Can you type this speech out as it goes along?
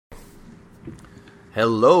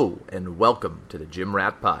Hello and welcome to the Gym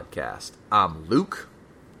Rat Podcast. I'm Luke.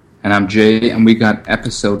 And I'm Jay, and we got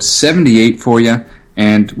episode 78 for you.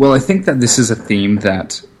 And, well, I think that this is a theme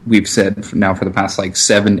that we've said now for the past,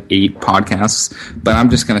 7-8 podcasts. But I'm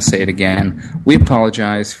just going to say it again. We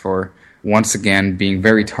apologize for, once again, being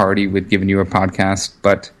very tardy with giving you a podcast.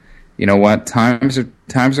 But, you know what? Times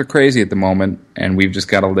are crazy at the moment, and we've just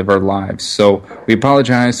got to live our lives. So we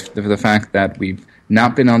apologize for the fact that we've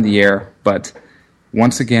not been on the air, but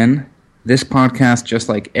once again, this podcast, just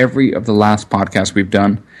like every of the last podcasts we've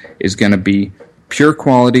done, is going to be pure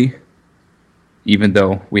quality, even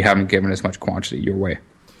though we haven't given as much quantity your way.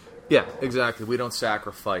 Yeah, exactly. We don't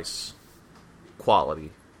sacrifice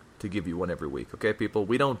quality to give you one every week, okay, people?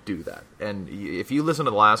 We don't do that. And if you listen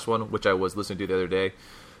to the last one, which I was listening to the other day,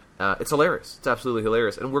 it's hilarious. It's absolutely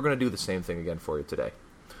hilarious. And we're going to do the same thing again for you today.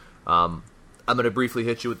 I'm going to briefly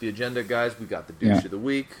hit you with the agenda, guys. We got the douche of the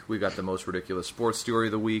week. We got the most ridiculous sports story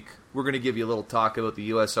of the week. We're going to give you a little talk about the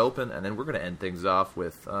U.S. Open, and then we're going to end things off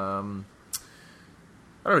with, I don't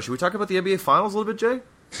know, should we talk about the NBA Finals a little bit, Jay?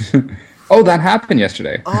 Oh, that happened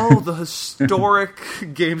yesterday. Oh, the historic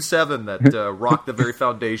Game 7 that rocked the very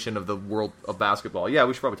foundation of the world of basketball. Yeah,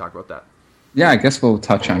 we should probably talk about that. Yeah, I guess we'll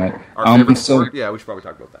touch on it. Our favorite sport? Yeah, we should probably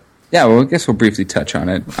talk about that. Yeah, well, I guess we'll briefly touch on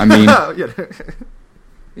it. I mean,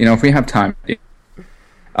 if we have time.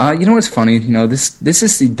 You know what's funny? This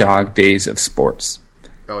is the dog days of sports.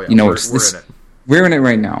 Oh, yeah, we're in it. We're in it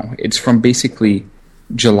right now. It's from basically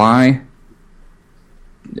July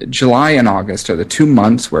and August are the 2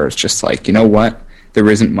 months where it's just like, you know what? There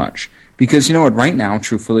isn't much. Because, you know what, right now,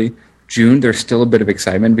 truthfully, June, there's still a bit of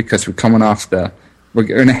excitement because we're coming off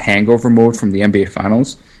we're in a hangover mode from the NBA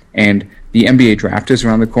Finals, and the NBA Draft is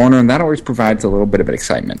around the corner, and that always provides a little bit of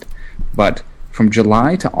excitement. But from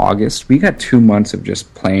July to August, we got 2 months of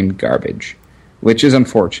just plain garbage, which is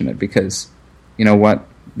unfortunate because, you know what,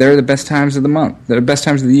 they're the best times of the month. They're the best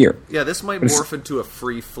times of the year. Yeah, this might morph into a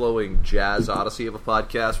free-flowing jazz odyssey of a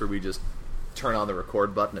podcast where we just turn on the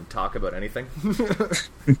record button and talk about anything.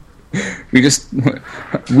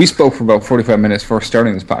 We spoke for about 45 minutes before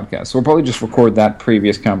starting this podcast, so we'll probably just record that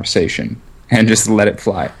previous conversation and just let it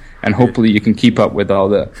fly. And hopefully you can keep up with all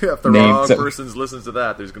the if the names. Wrong person listens to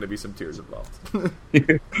that, there's going to be some tears involved.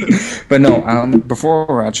 But no,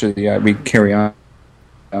 before we carry on,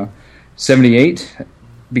 78,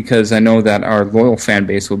 because I know that our loyal fan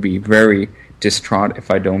base will be very distraught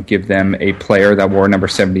if I don't give them a player that wore number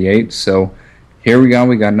 78. So here we go.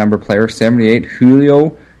 We got number player 78,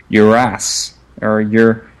 Julio Urias.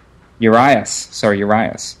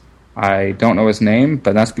 Urias. I don't know his name,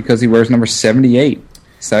 but that's because he wears number 78.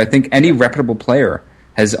 So I think any reputable player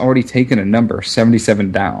has already taken a number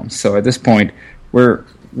 77 down. So at this point, we're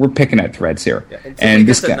picking at threads here. Yeah, until we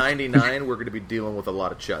get to 99, we're going to be dealing with a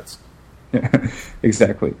lot of chuts.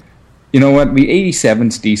 Exactly. You know what?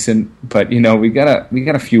 87's decent, but we got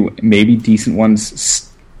a few maybe decent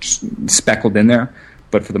ones speckled in there.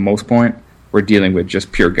 But for the most part, we're dealing with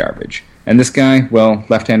just pure garbage. And this guy, well,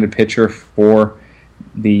 left-handed pitcher for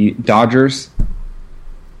the Dodgers.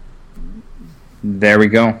 There we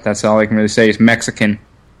go. That's all I can really say. He's Mexican.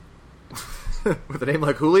 With a name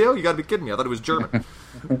like Julio? You got to be kidding me. I thought he was German.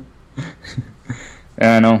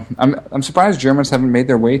 I know. I'm surprised Germans haven't made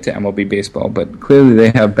their way to MLB baseball, but clearly they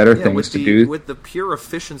have better things to do. With the pure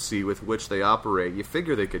efficiency with which they operate, you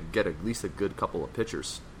figure they could get at least a good couple of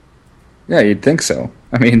pitchers. Yeah, you'd think so.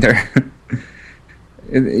 I mean,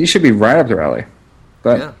 you should be right up their alley.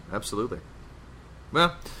 But yeah, absolutely.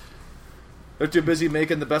 Well, they're too busy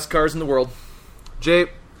making the best cars in the world. Jay,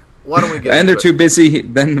 why don't we get and they're too busy,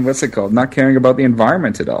 then what's it called, not caring about the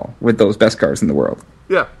environment at all with those best cars in the world.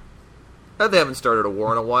 Yeah. And they haven't started a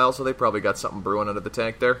war in a while, so they probably got something brewing under the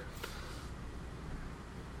tank there.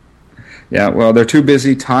 Yeah, well, they're too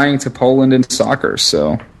busy tying to Poland in soccer,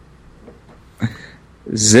 so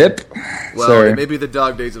zip. Well, Sorry. It may be the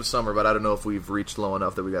dog days of summer, but I don't know if we've reached low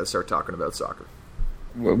enough that we got to start talking about soccer.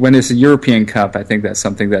 When it's a European Cup, I think that's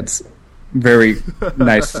something that's very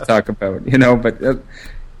nice to talk about, but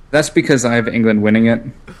that's because I have England winning it,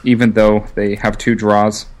 even though they have 2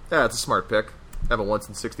 draws. Yeah, it's a smart pick. Haven't once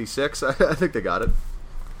in 66. I think they got it.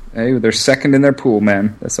 Hey, they're second in their pool,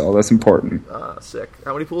 man. That's all that's important. Sick.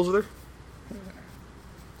 How many pools are there?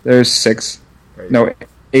 There's 6. No,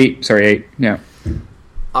 8. Sorry, 8. Yeah.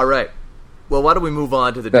 All right. Well, why don't we move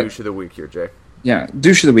on to the douche of the week here, Jay? Yeah,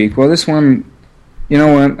 douche of the week. Well, this one, you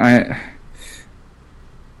know what?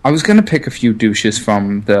 I was going to pick a few douches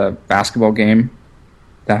from the basketball game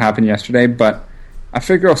that happened yesterday, but I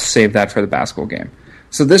figure I'll save that for the basketball game.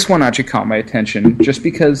 So this one actually caught my attention just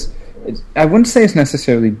because I wouldn't say it's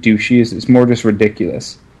necessarily douchey, it's more just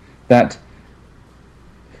ridiculous. That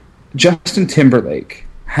Justin Timberlake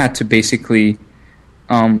had to basically,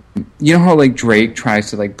 you know how like Drake tries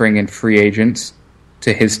to like bring in free agents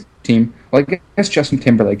to his team. Well, I guess Justin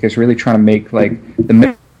Timberlake is really trying to make like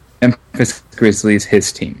the Memphis Grizzlies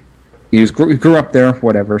his team. He grew up there,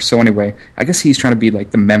 whatever. So anyway, I guess he's trying to be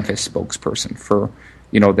like the Memphis spokesperson for,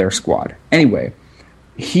 their squad. Anyway,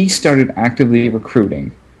 he started actively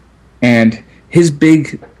recruiting, and his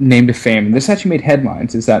big name to fame, and this actually made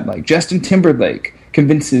headlines, is that like Justin Timberlake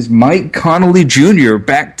convinces Mike Conley Jr.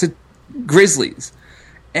 back to Grizzlies.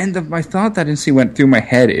 And my thought that instantly went through my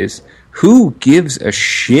head is, who gives a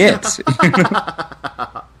shit?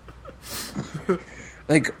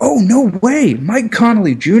 Like, oh, no way, Mike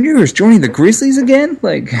Conley Jr. is joining the Grizzlies again?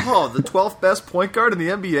 Like, oh, the 12th best point guard in the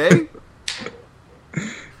NBA?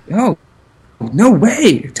 Oh, no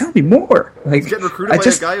way. Tell me more. Like, he's getting recruited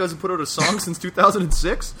by a guy who hasn't put out a song since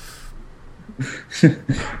 2006?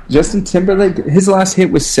 Justin Timberlake, his last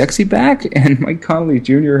hit was Sexy Back, and Mike Conley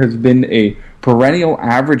Jr. has been a perennial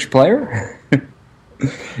average player.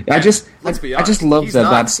 Let's be honest. I just love he's that.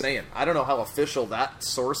 Not staying. I don't know how official that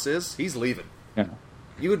source is. He's leaving. Yeah.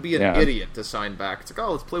 You would be an idiot to sign back. It's like,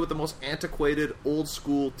 oh, let's play with the most antiquated,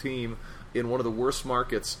 old-school team in one of the worst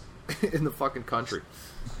markets in the fucking country.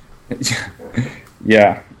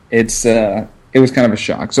 Yeah, it was kind of a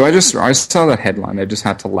shock. So I saw that headline. I just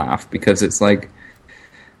had to laugh because it's like,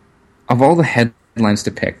 of all the headlines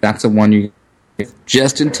to pick, that's the one you get.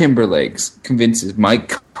 Justin Timberlake convinces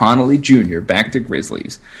Mike Conley Jr. back to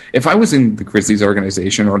Grizzlies. If I was in the Grizzlies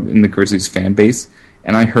organization or in the Grizzlies fan base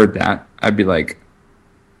and I heard that, I'd be like,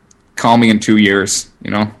 call me in 2 years,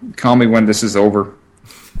 call me when this is over.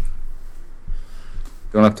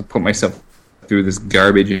 Don't have to put myself through this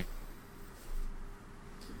garbage.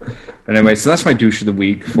 But anyway, so that's my douche of the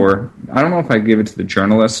week I don't know if I give it to the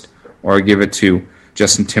journalist or I give it to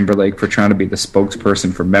Justin Timberlake for trying to be the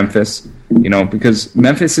spokesperson for Memphis, because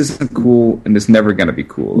Memphis isn't cool and it's never going to be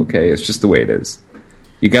cool, okay? It's just the way it is.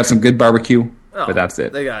 You got some good barbecue, but that's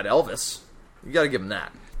it. They got Elvis. You got to give them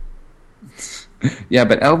that. Yeah,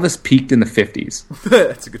 but Elvis peaked in the 50s.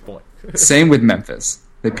 That's a good point. Same with Memphis.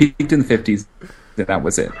 They peaked in the 50s, and that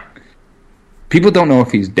was it. People don't know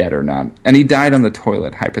if he's dead or not. And he died on the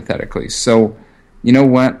toilet, hypothetically. So, you know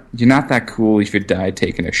what? You're not that cool if you die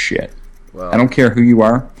taking a shit. Well, I don't care who you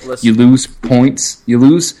are. You lose points. You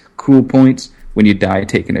lose cool points when you die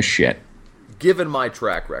taking a shit. Given my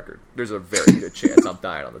track record, there's a very good chance I'm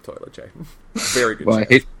dying on the toilet, Jay. Very good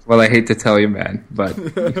chance. I hate to tell you, man, but,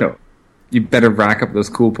 you better rack up those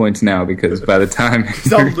cool points now because by the time...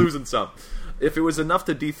 I'm losing some. If it was enough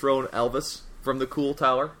to dethrone Elvis from the cool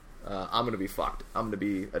tower... I'm going to be fucked. I'm going to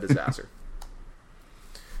be a disaster.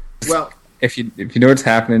 Well, if you know what's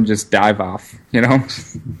happening, just dive off.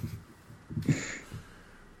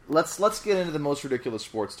 Let's get into the most ridiculous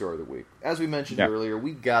sports story of the week. As we mentioned earlier,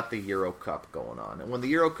 we got the Euro Cup going on, and when the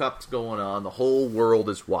Euro Cup's going on, the whole world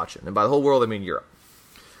is watching, and by the whole world I mean Europe.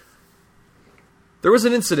 There was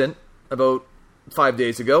an incident about 5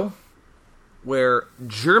 days ago where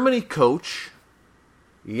Germany coach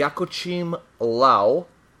Joachim Löw,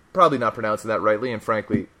 probably not pronouncing that rightly, and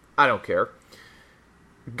frankly, I don't care,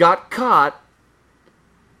 got caught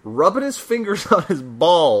rubbing his fingers on his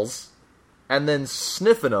balls and then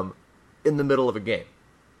sniffing them in the middle of a game.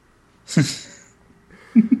 As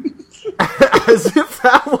if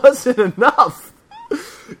that wasn't enough.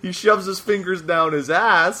 He shoves his fingers down his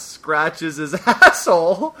ass, scratches his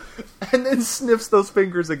asshole, and then sniffs those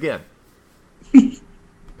fingers again.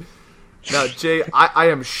 Now, Jay, I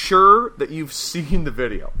am sure that you've seen the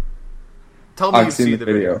video. Tell me you've seen the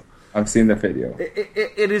video. I've seen the video.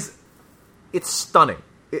 It's stunning.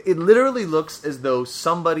 It literally looks as though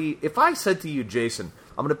somebody... If I said to you, Jason,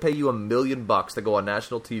 I'm going to pay you $1 million to go on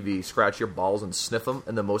national TV, scratch your balls, and sniff them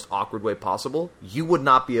in the most awkward way possible, you would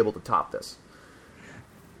not be able to top this.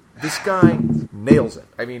 This guy nails it.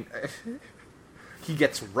 I mean... He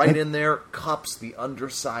gets right in there, cups the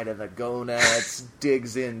underside of the gonads,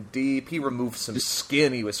 digs in deep. He removes some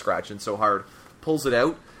skin he was scratching so hard, pulls it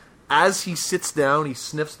out. As he sits down, he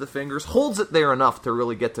sniffs the fingers, holds it there enough to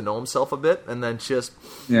really get to know himself a bit, and then just,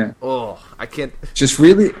 I can't... Just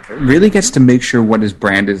really gets to make sure what his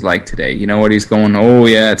brand is like today. You know what he's going, oh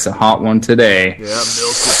yeah, it's a hot one today. Yeah,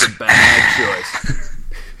 milk is a bad choice.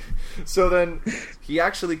 So then, he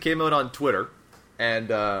actually came out on Twitter,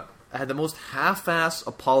 and had the most half-ass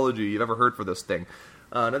apology you've ever heard for this thing.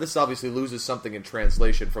 Now, this obviously loses something in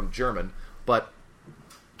translation from German, but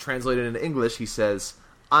translated into English, he says,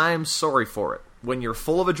 I'm sorry for it. When you're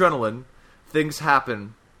full of adrenaline, things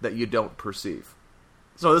happen that you don't perceive.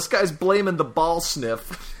 So this guy's blaming the ball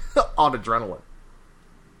sniff on adrenaline.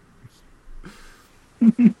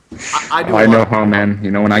 I do. I know how, man.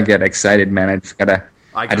 You know, when I get excited, man, I just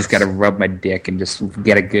gotta rub my dick and just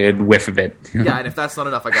get a good whiff of it. Yeah, and if that's not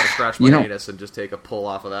enough, I gotta scratch my anus and just take a pull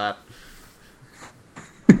off of that.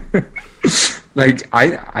 Like,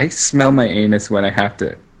 I smell my anus when I have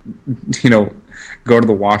to, go to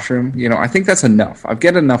the washroom. I think that's enough. I've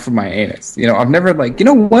get enough of my anus. I've never, you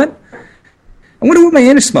know what? I wonder what my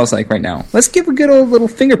anus smells like right now. Let's give a good old little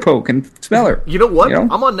finger poke and smell her. You know what?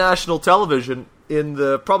 I'm on national television in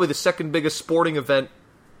probably the second biggest sporting event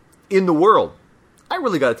in the world. I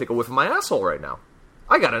really got to take a whiff of my asshole right now.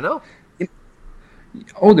 I got to know.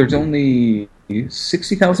 Oh, there's only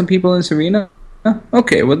 60,000 people in this arena?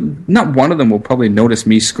 Okay, well, not one of them will probably notice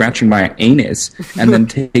me scratching my anus and then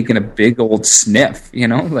taking a big old sniff,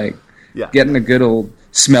 getting a good old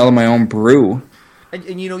smell of my own brew.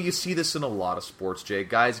 And you see this in a lot of sports, Jay.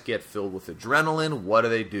 Guys get filled with adrenaline. What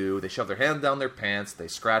do? They shove their hand down their pants, they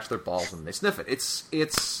scratch their balls, and they sniff it.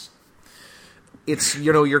 It's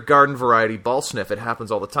your garden variety ball sniff. It happens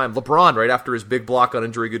all the time. LeBron, right after his big block on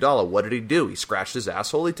Andre Iguodala, what did he do? He scratched his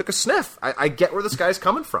asshole. He took a sniff. I get where this guy's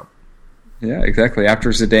coming from. Yeah, exactly. After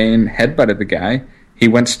Zidane headbutted the guy, he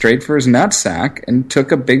went straight for his nutsack and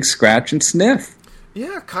took a big scratch and sniff.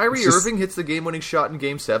 Yeah, Kyrie Irving hits the game-winning shot in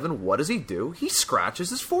Game 7. What does he do? He scratches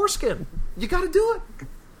his foreskin. You got to do it.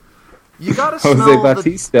 You got to smell Jose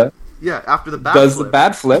Bautista. After the bat does flip. the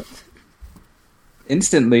bat flip.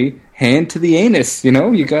 Instantly, hand to the anus. You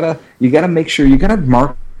gotta make sure, you gotta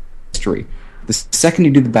mark history. The second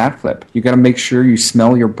you do the bat flip, you gotta make sure you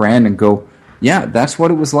smell your brand and go, yeah, that's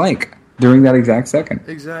what it was like during that exact second.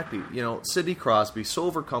 Exactly. Sidney Crosby, so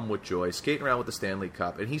overcome with joy, skating around with the Stanley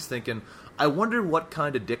Cup, and he's thinking, I wonder what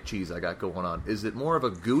kind of dick cheese I got going on. Is it more of a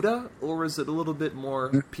Gouda, or is it a little bit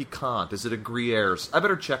more piquant? Is it a Gruyère's? I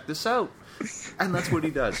better check this out. And that's what he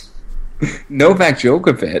does. Novak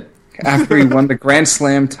Djokovic, after he won the Grand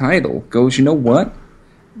Slam title, goes, you know what?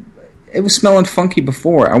 It was smelling funky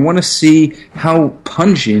before. I want to see how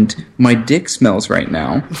pungent my dick smells right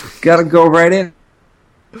now. Gotta go right in.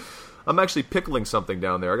 I'm actually pickling something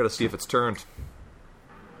down there. I gotta see if it's turned.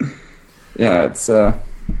 Yeah, it's,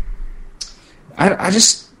 I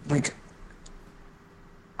just,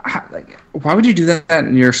 why would you do that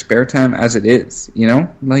in your spare time as it is,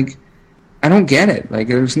 I don't get it.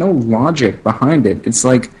 There's no logic behind it. It's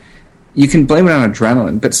you can blame it on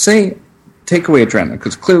adrenaline, but take away adrenaline,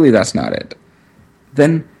 because clearly that's not it.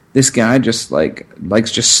 Then this guy just,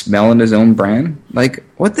 likes just smelling his own brand.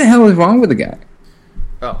 What the hell is wrong with the guy?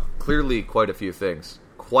 Oh, clearly quite a few things.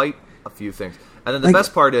 Quite a few things. And then the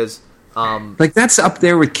best part is... that's up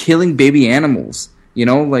there with killing baby animals,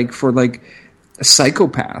 for,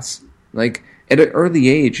 psychopaths. At an early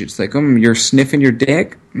age, it's you're sniffing your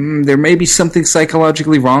dick? There may be something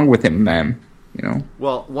psychologically wrong with him, man.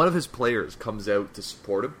 Well, one of his players comes out to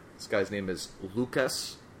support him. This guy's name is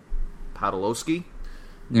Lukas Podolski.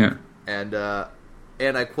 Yeah. And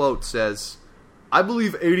I quote, says, I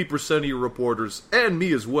believe 80% of your reporters, and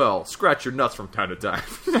me as well, scratch your nuts from time to time.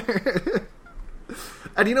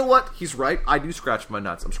 And you know what? He's right. I do scratch my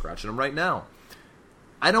nuts. I'm scratching them right now.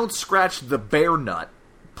 I don't scratch the bare nut,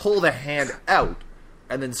 pull the hand out,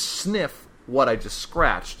 and then sniff what I just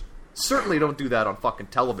scratched. Certainly don't do that on fucking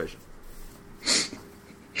television.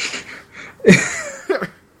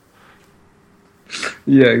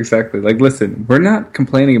 Yeah, exactly. Listen, we're not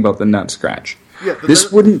complaining about the nut scratch. Yeah,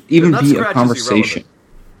 this wouldn't even be a conversation.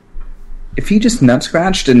 If he just nut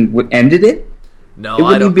scratched and ended it, no, it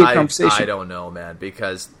wouldn't even be a conversation. I don't know, man,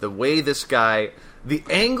 because the way this guy, the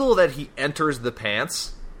angle that he enters the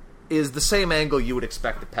pants is the same angle you would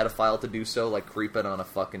expect a pedophile to do so, creeping on a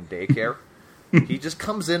fucking daycare. He just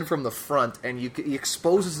comes in from the front, and he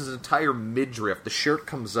exposes his entire midriff. The shirt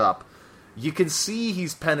comes up. You can see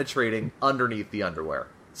he's penetrating underneath the underwear.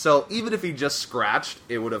 So even if he just scratched,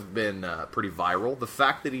 it would have been pretty viral. The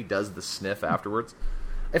fact that he does the sniff afterwards.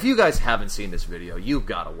 If you guys haven't seen this video, you've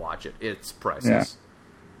got to watch it. It's priceless.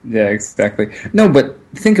 Yeah, exactly. No, but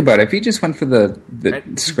think about it. If he just went for the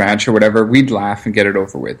scratch or whatever, we'd laugh and get it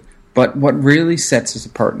over with. But what really sets us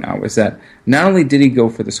apart now is that not only did he go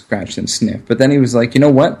for the scratch and sniff, but then he was like, you know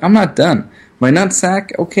what? I'm not done. My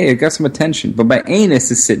nutsack, okay, I got some attention, but my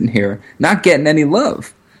anus is sitting here not getting any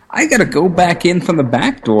love. I got to go back in from the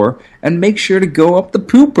back door and make sure to go up the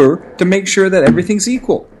pooper to make sure that everything's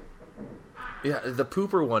equal. Yeah, the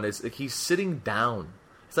pooper one is he's sitting down.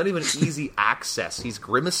 It's not even easy access. He's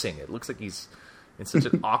grimacing. It looks like he's in such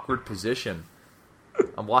an awkward position.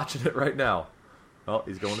 I'm watching it right now. Oh,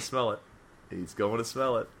 he's going to smell it. He's going to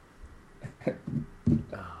smell it.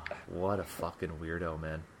 Oh, what a fucking weirdo,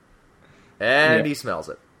 man. And he smells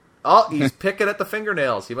it. Oh, he's picking at the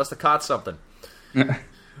fingernails. He must have caught something.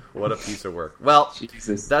 What a piece of work. Well,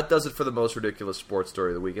 Jesus. that does it for the most ridiculous sports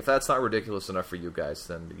story of the week. If that's not ridiculous enough for you guys,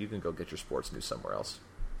 then you can go get your sports news somewhere else.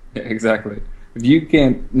 Yeah, exactly. If you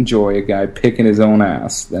can't enjoy a guy picking his own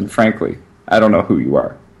ass, then frankly, I don't know who you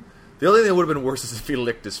are. The only thing that would have been worse is if he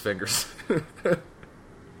licked his fingers.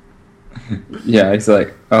 Yeah, he's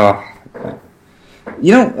like, oh.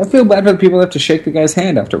 You know, I feel bad for the people that have to shake the guy's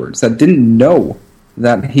hand afterwards that didn't know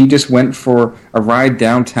that he just went for a ride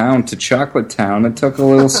downtown to Chocolate Town and took a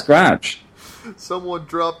little scratch. Someone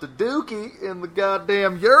dropped a dookie in the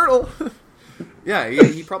goddamn urinal. Yeah,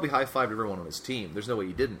 he probably high-fived everyone on his team. There's no way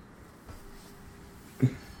he didn't.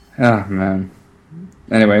 Oh, man.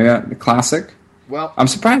 Anyway, the classic. Well, I'm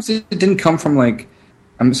surprised it didn't come from, like,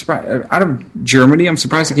 I'm surprised, out of Germany, I'm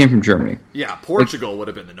surprised it came from Germany. yeah, Portugal would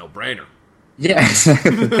have been the no-brainer. Yeah,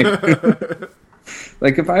 exactly.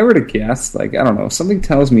 Like, if I were to guess, like, I don't know, something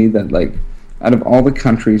tells me that, like, out of all the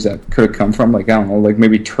countries that could have come from, like, I don't know, like,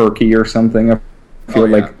 maybe Turkey or something, I feel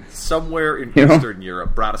like... Somewhere in Eastern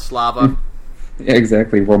Europe, Bratislava. Yeah,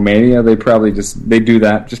 exactly. Romania, they probably they do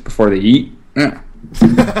that just before they eat. Yeah.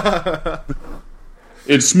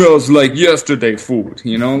 It smells like yesterday food,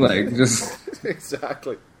 you know, like, just...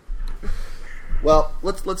 Exactly. Well,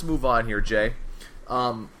 let's move on here, Jay.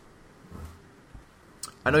 I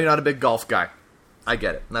know you're not a big golf guy. I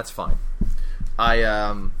get it, and that's fine.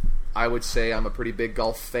 I would say I'm a pretty big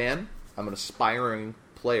golf fan. I'm an aspiring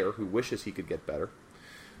player who wishes he could get better,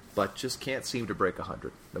 but just can't seem to break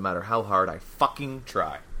 100, no matter how hard I fucking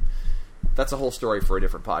try. That's a whole story for a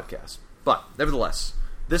different podcast. But, nevertheless,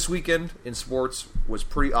 this weekend in sports was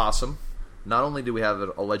pretty awesome. Not only did we have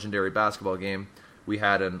a legendary basketball game, we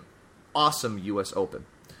had an awesome U.S. Open.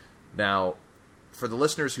 Now, for the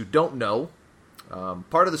listeners who don't know,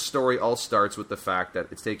 part of the story all starts with the fact that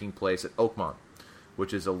it's taking place at Oakmont,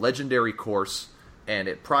 which is a legendary course, and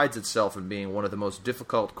it prides itself in being one of the most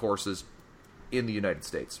difficult courses in the United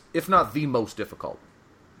States, if not the most difficult.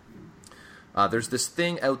 There's this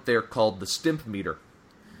thing out there called the stimp meter,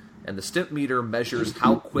 and the stimp meter measures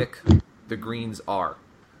how quick the greens are.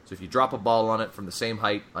 So if you drop a ball on it from the same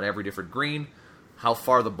height on every different green, how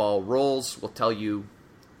far the ball rolls will tell you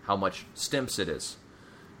how much stimps it is.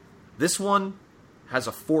 This one has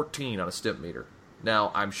a 14 on a stimp meter.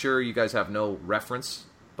 Now, I'm sure you guys have no reference,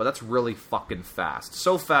 but that's really fucking fast.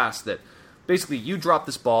 So fast that basically you drop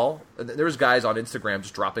this ball, and there's guys on Instagram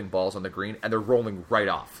just dropping balls on the green, and they're rolling right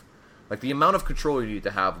off. Like, the amount of control you need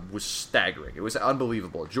to have was staggering. It was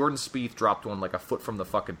unbelievable. Jordan Spieth dropped one like a foot from the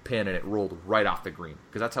fucking pin, and it rolled right off the green.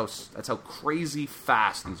 Because that's how crazy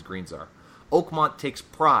fast these greens are. Oakmont takes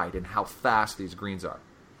pride in how fast these greens are.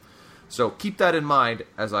 So keep that in mind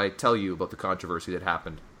as I tell you about the controversy that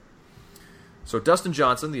happened. So Dustin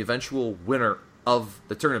Johnson, the eventual winner of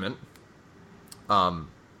the tournament,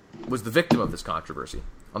 was the victim of this controversy.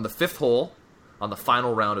 On the fifth hole, on the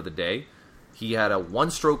final round of the day, he had a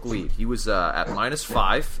one-stroke lead. He was at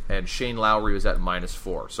 -5, and Shane Lowry was at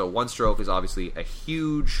 -4. So one stroke is obviously a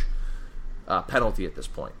huge penalty at this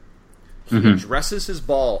point. He addresses his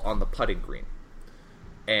ball on the putting green.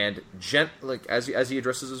 And as he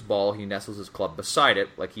addresses his ball, he nestles his club beside it,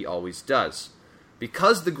 like he always does.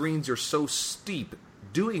 Because the greens are so steep,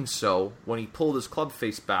 doing so, when he pulled his club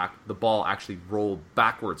face back, the ball actually rolled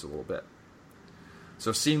backwards a little bit.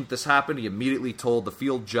 So seeing this happen, he immediately told the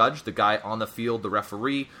field judge, the guy on the field, the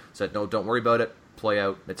referee, said, no, don't worry about it, play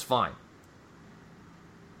out, it's fine.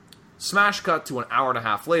 Smash cut to an hour and a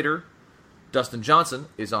half later, Dustin Johnson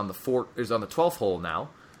is on the 12th hole now,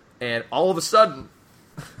 and all of a sudden,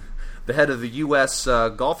 the head of the U.S.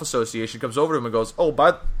 Golf Association comes over to him and goes, oh,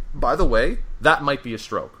 by the way, that might be a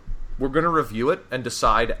stroke. We're going to review it and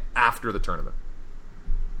decide after the tournament.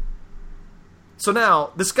 So now,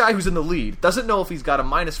 this guy who's in the lead doesn't know if he's got a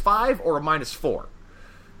 -5 or a -4.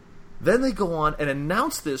 Then they go on and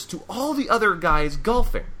announce this to all the other guys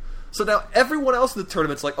golfing. So now everyone else in the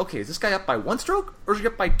tournament's like, okay, is this guy up by 1 stroke or is he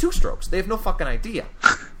up by 2 strokes? They have no fucking idea.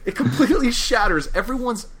 It completely shatters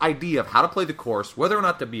everyone's idea of how to play the course, whether or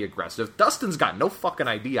not to be aggressive. Dustin's got no fucking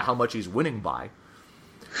idea how much he's winning by.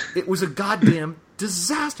 It was a goddamn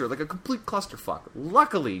disaster, like a complete clusterfuck.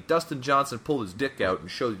 Luckily, Dustin Johnson pulled his dick out and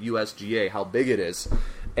showed USGA how big it is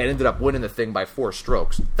and ended up winning the thing by 4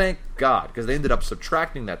 strokes. Thank God, because they ended up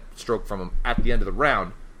subtracting that stroke from him at the end of the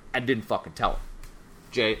round and didn't fucking tell him.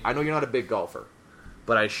 Jay, I know you're not a big golfer,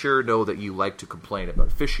 but I sure know that you like to complain about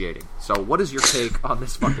officiating. So what is your take on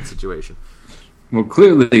this fucking situation? Well,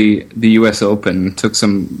 clearly the U.S. Open took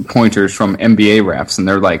some pointers from NBA refs, and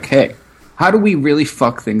they're like, hey, how do we really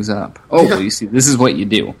fuck things up? Oh, well, you see, this is what you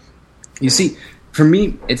do. You see, for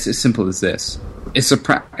me, it's as simple as this. It's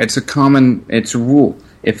a rule.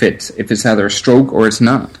 if it's either a stroke or it's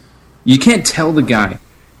not. You can't tell the guy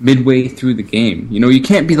midway through the game. You know, you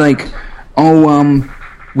can't be like,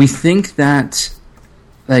 we think that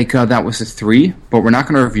that was a 3, but we're not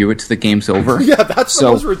going to review it till the game's over. Yeah, that's the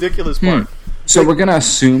most ridiculous part. So we're going to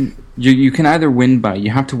assume you can either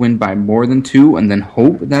you have to win by more than 2 and then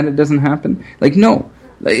hope that it doesn't happen. Like, no.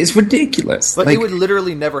 It's ridiculous. But it would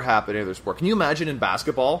literally never happen in other sport. Can you imagine in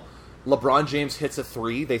basketball, LeBron James hits a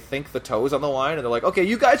 3, they think the toe's on the line, and they're like, okay,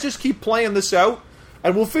 you guys just keep playing this out,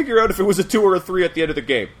 and we'll figure out if it was a 2 or a 3 at the end of the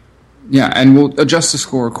game. Yeah, and we'll adjust the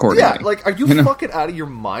score accordingly. Yeah, like, are you fucking out of your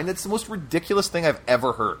mind? That's the most ridiculous thing I've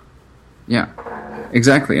ever heard. Yeah,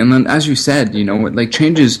 exactly. And then, as you said, you know, it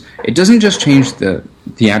changes. It doesn't just change the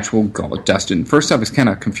actual goal of Dustin. First off, it's kind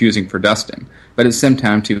of confusing for Dustin, but at the same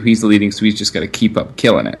time, too, he's the leading, so he's just got to keep up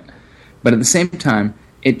killing it. But at the same time,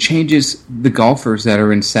 it changes the golfers that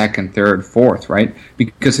are in second, third, fourth, right?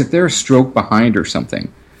 Because if they're a stroke behind or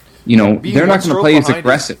something, you know, they're not going to play as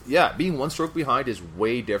aggressive. Being 1 stroke behind is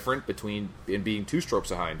way different in being 2 strokes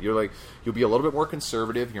behind. You'll be a little bit more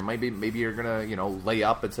conservative. Maybe you're going to, lay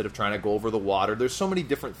up instead of trying to go over the water. There's so many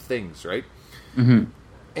different things, right? Mm-hmm.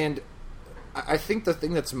 And I think the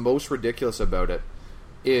thing that's most ridiculous about it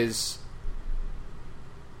is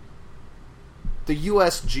the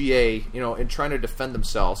USGA, in trying to defend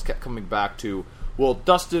themselves, kept coming back to, well,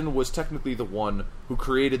 Dustin was technically the one who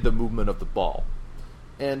created the movement of the ball.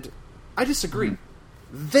 And I disagree.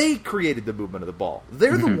 They created the movement of the ball.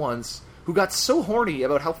 They're the ones who got so horny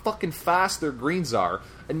about how fucking fast their greens are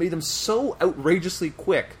and made them so outrageously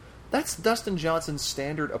quick. That's Dustin Johnson's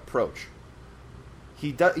standard approach.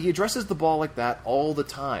 He addresses the ball like that all the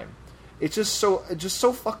time. It's just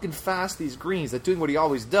so fucking fast, these greens, that doing what he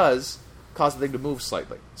always does causes the thing to move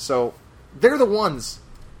slightly. So they're the ones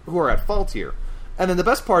who are at fault here. And then the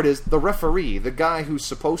best part is the referee, the guy who's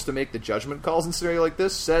supposed to make the judgment calls in a scenario like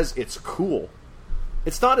this, says it's cool.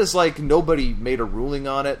 It's not as like nobody made a ruling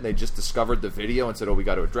on it and they just discovered the video and said, oh, we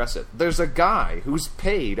got to address it. There's a guy who's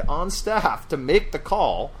paid on staff to make the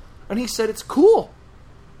call, and he said it's cool.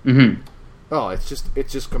 Mm-hmm. Oh, it's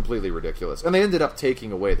just completely ridiculous. And they ended up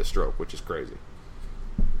taking away the stroke, which is crazy.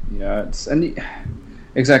 Yeah,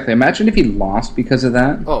 exactly. Imagine if he lost because of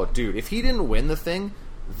that. Oh, dude, if he didn't win the thing,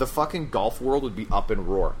 the fucking golf world would be up in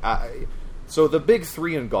roar. So the big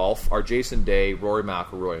 3 in golf are Jason Day, Rory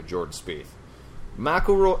McIlroy, and Jordan Spieth.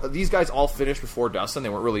 McIlroy, these guys all finished before Dustin. They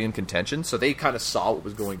weren't really in contention, so they kind of saw what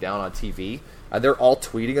was going down on TV, and they're all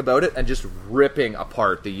tweeting about it and just ripping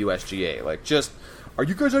apart the USGA. Like, just, are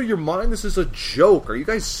you guys out of your mind? This is a joke. Are you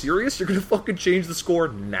guys serious? You're going to fucking change the score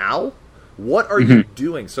now? What are you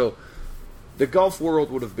doing? So the golf world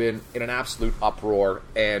would have been in an absolute uproar,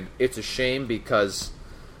 and it's a shame because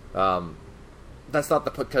that's not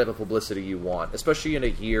the kind of publicity you want, especially in a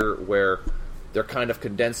year where they're kind of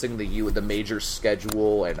condensing the major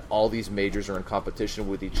schedule, and all these majors are in competition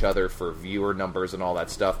with each other for viewer numbers and all that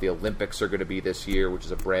stuff. The Olympics are going to be this year, which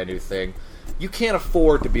is a brand new thing. You can't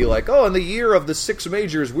afford to be like, oh, in the year of the 6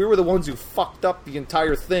 majors, we were the ones who fucked up the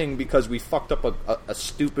entire thing because we fucked up a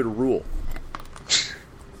stupid rule.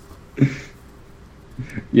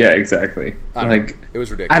 Yeah, exactly. Like, it was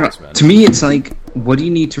ridiculous, man. To me, it's like, what do you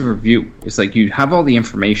need to review? It's like you have all the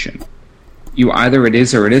information. Either it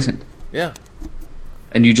is or it isn't. Yeah.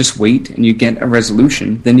 And you just wait and you get a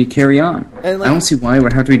resolution, then you carry on. And I don't see why it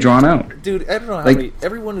would have to be drawn out. Dude, I don't know how many...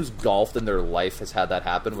 Everyone who's golfed in their life has had that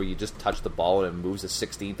happen, where you just touch the ball and it moves a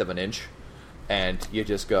 16th of an inch, and you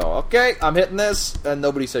just go, okay, I'm hitting this, and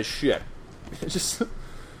nobody says shit. It's just...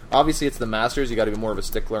 Obviously, it's the Masters. You got to be more of a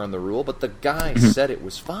stickler on the rule, but the guy said it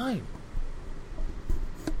was fine.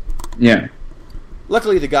 Yeah.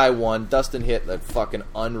 Luckily, the guy won. Dustin hit that fucking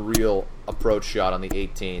unreal approach shot on the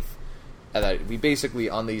 18th, and that we basically,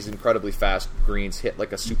 on these incredibly fast greens, hit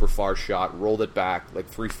like a super far shot, rolled it back like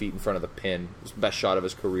 3 feet in front of the pin. It was the best shot of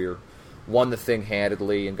his career. Won the thing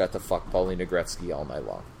handedly and got to fuck Paulina Gretzky all night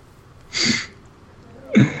long.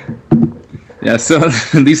 Yeah, so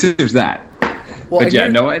at least there's that. Well, but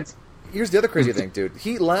yeah, here's the other crazy thing, dude.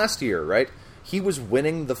 Last year, right? He was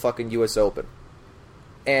winning the fucking U.S. Open,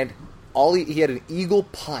 and he had an eagle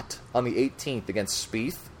putt on the 18th against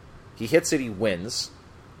Spieth. He hits it, he wins.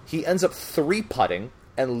 He ends up 3-putting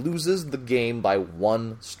and loses the game by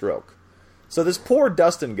 1 stroke. So this poor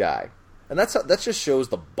Dustin guy, and that just shows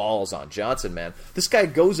the balls on Johnson, man. This guy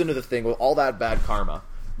goes into the thing with all that bad karma.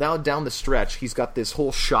 Now down the stretch, he's got this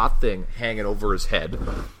whole shot thing hanging over his head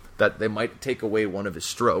that they might take away one of his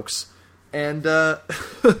strokes. And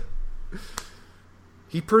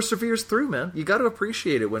he perseveres through, man. You got to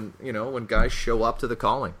appreciate it when guys show up to the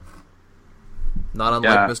calling. Not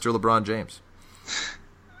unlike Mr. LeBron James.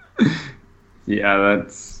 Yeah,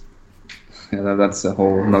 that's a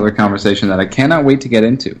whole another conversation that I cannot wait to get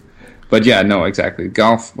into. But yeah, no, exactly.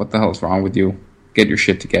 Golf, what the hell is wrong with you? Get your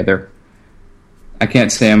shit together. I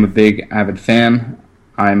can't say I'm a big avid fan.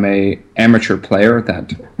 I'm a amateur player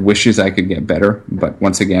that wishes I could get better, but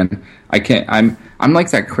once again, I can't. I'm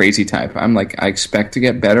like that crazy type. I'm like, I expect to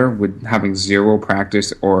get better with having zero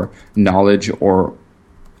practice or knowledge or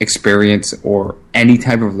experience or any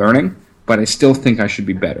type of learning, but I still think I should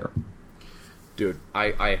be better. Dude,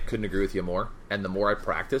 I couldn't agree with you more. And the more I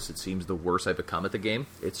practice, it seems the worse I become at the game.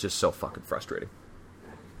 It's just so fucking frustrating.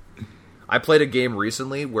 I played a game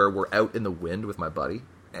recently where we're out in the wind with my buddy,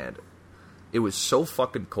 and it was so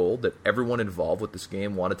fucking cold that everyone involved with this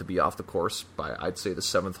game wanted to be off the course by, I'd say, the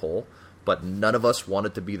 7th hole, but none of us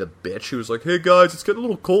wanted to be the bitch who was like, hey guys, it's getting a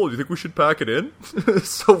little cold, you think we should pack it in?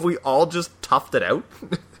 So we all just toughed it out.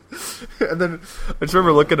 And then I just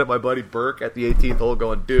remember looking at my buddy Burke at the 18th hole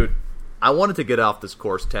going, dude, I wanted to get off this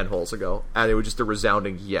course 10 holes ago, and it was just a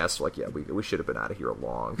resounding yes, like, yeah, we should have been out of here a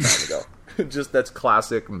long time ago. Just, that's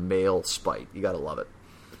classic male spite. You gotta love it.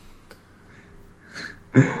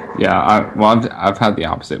 Yeah, I've had the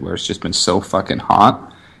opposite, where it's just been so fucking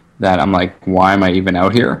hot that I'm like, why am I even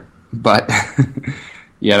out here? But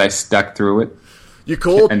yet I stuck through it. You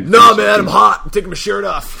cold? No, man, I'm hot. I'm taking my shirt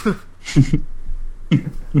off.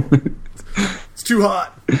 It's too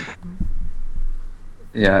hot.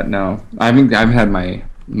 Yeah, no. I haven't had my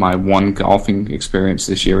one golfing experience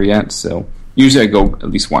this year yet, so usually I go at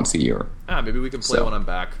least once a year. Maybe we can play when I'm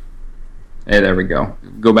back. Hey, there we go.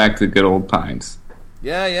 Go back to the good old times.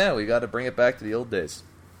 Yeah, we got to bring it back to the old days.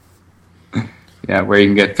 Yeah, where you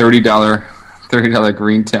can get $30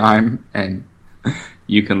 green time, and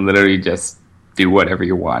you can literally just do whatever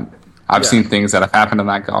you want. I've seen things that have happened on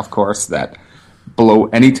that golf course that blow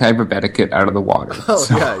any type of etiquette out of the water. Oh,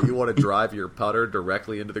 so. Yeah, you want to drive your putter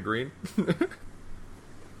directly into the green?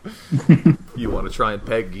 You want to try and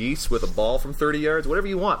peg geese with a ball from 30 yards? Whatever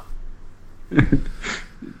you want.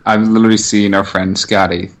 I've literally seen our friend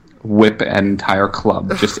Scotty whip an entire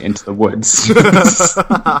club just into the woods.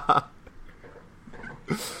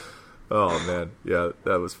 Oh, man. Yeah,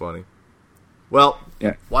 that was funny. Well,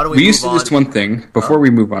 yeah. Why don't we used to do this one thing. Before we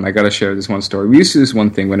move on, I got to share this one story. We used to do this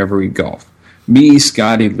one thing whenever we golf. Me,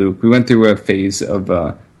 Scotty, Luke, we went through a phase of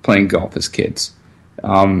playing golf as kids.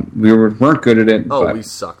 We weren't good at it. Oh, but we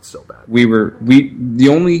sucked so bad. The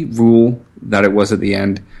only rule that it was at the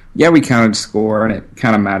end, yeah, we counted score and it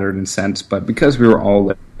kind of mattered in sense, but because we were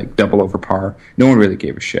all like double over par, no one really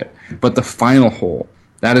gave a shit. But the final hole,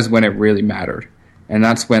 that is when it really mattered, and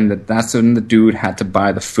that's when the dude had to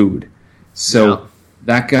buy the food. So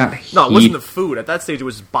that got No, it wasn't the food. At that stage, it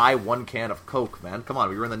was buy one can of Coke, man. Come on,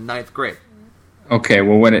 we were in the 9th grade. Okay,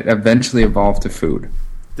 well, when it eventually evolved to food.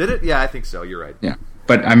 Did it? Yeah, I think so. You're right. Yeah.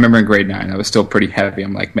 But I remember in grade 9, I was still pretty heavy.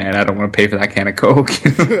 I'm like, man, I don't want to pay for that can of Coke.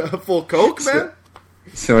 Full Coke, man?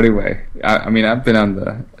 So anyway, I mean, I've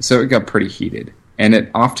been so it got pretty heated. And it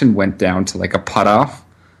often went down to like a putt-off.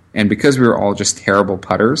 And because we were all just terrible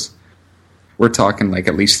putters, we're talking like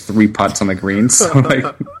at least 3 putts on the green. So like,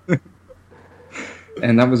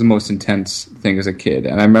 and that was the most intense thing as a kid.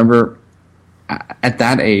 And I remember at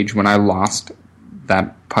that age when I lost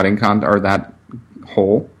that or that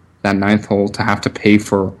hole, that 9th hole, to have to pay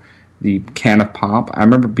for the can of pop, I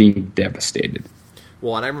remember being devastated.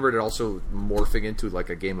 Well, and I remember it also morphing into like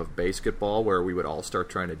a game of basketball where we would all start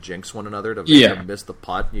trying to jinx one another to make them miss the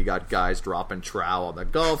putt. You got guys dropping trowel on the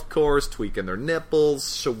golf course, tweaking their nipples,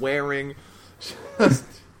 swearing, just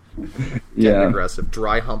getting aggressive,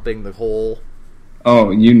 dry humping the hole.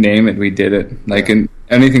 Oh, you name it, we did it. Like in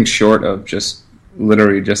anything short of just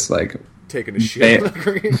literally just like taking a shit on the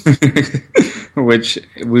green. Which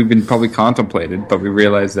we've been probably contemplated, but we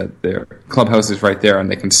realized that their clubhouse is right there and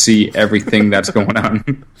they can see everything that's going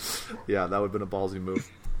on. Yeah, that would have been a ballsy move.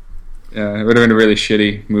 Yeah, it would have been a really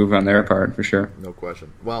shitty move on their part, for sure. No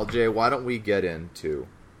question. Well, Jay, why don't we get into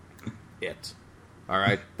it? All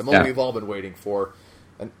right? The moment we've all been waiting for.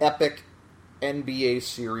 An epic NBA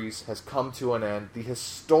series has come to an end. The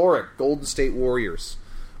historic Golden State Warriors,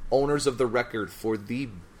 owners of the record for the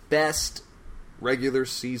best regular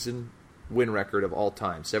season win record of all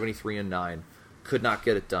time, 73-9, could not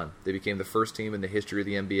get it done. They became the first team in the history of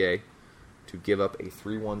the NBA to give up a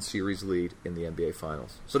 3-1 series lead in the NBA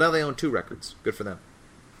Finals. So now they own 2 records. Good for them.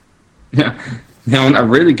 Yeah, they own a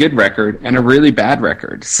really good record and a really bad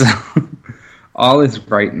record. So all is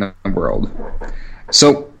right in the world.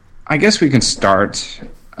 So I guess we can start.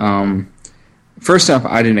 First off,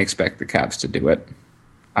 I didn't expect the Cavs to do it.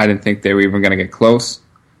 I didn't think they were even going to get close.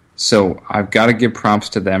 So I've got to give props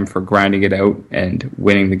to them for grinding it out and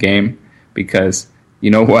winning the game, because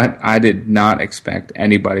you know what? I did not expect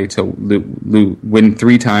anybody to win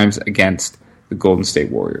 3 times against the Golden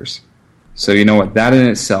State Warriors. So you know what? That in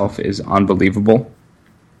itself is unbelievable.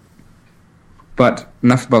 But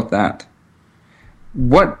enough about that.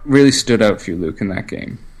 What really stood out for you, Luke, in that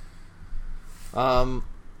game? Are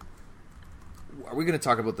we going to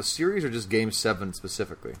talk about the series or just Game 7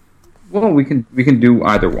 specifically? Well, we can do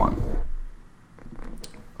either one.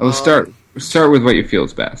 Let's start with what you feel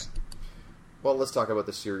is best. Well, let's talk about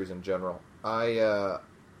the series in general. I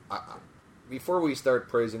before we start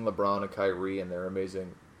praising LeBron and Kyrie and their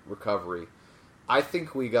amazing recovery, I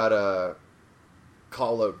think we gotta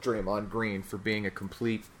call out Draymond Green for being a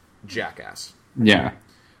complete jackass. Yeah.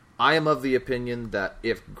 I am of the opinion that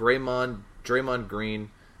if Draymond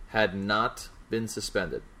Green had not been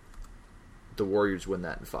suspended, the Warriors win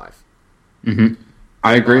that in 5. Mm-hmm.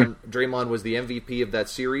 I agree. Draymond was the MVP of that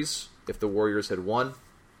series if the Warriors had won.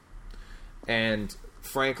 And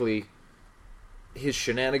frankly, his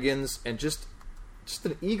shenanigans and just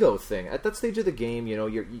an ego thing at that stage of the game,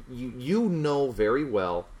 you know very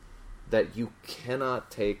well that you cannot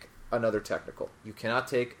take another technical. You cannot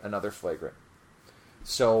take another flagrant.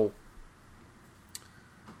 So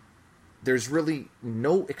there's really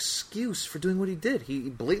no excuse for doing what he did. He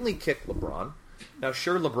blatantly kicked LeBron. Now,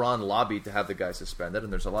 sure, LeBron lobbied to have the guy suspended,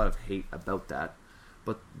 and there's a lot of hate about that.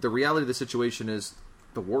 But the reality of the situation is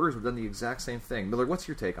the Warriors have done the exact same thing. Miller, what's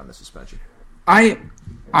your take on the suspension? I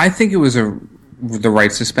think it was the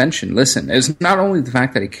right suspension. Listen, it's not only the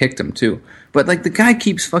fact that he kicked him too, but like the guy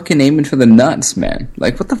keeps fucking aiming for the nuts, man.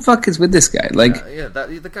 Like, what the fuck is with this guy? Like,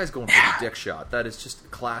 the guy's going for the dick shot. That is just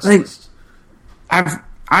classless. Like,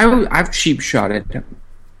 I've cheap shot it.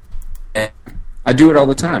 I do it all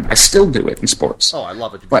the time. I still do it in sports. Oh, I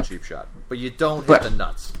love it. You do cheap shot, but you don't hit the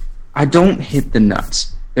nuts. I don't hit the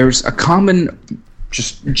nuts. There's a common,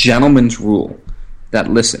 just gentleman's rule that,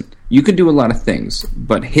 listen, you can do a lot of things,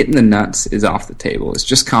 but hitting the nuts is off the table. It's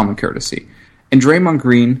just common courtesy. And Draymond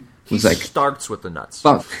Green was like, starts with the nuts.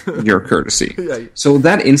 Fuck your courtesy. Yeah. So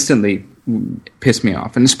that instantly pissed me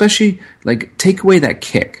off. And especially, like, take away that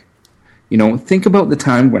kick. You know, think about the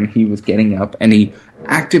time when he was getting up and he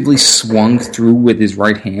actively swung through with his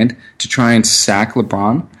right hand to try and sack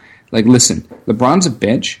LeBron. Like, listen, LeBron's a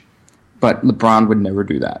bitch, but LeBron would never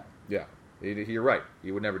do that. Yeah, you're right.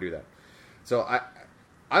 He would never do that. So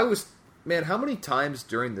I was, man, how many times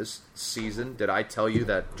during this season did I tell you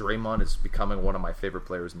that Draymond is becoming one of my favorite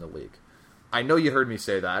players in the league? I know you heard me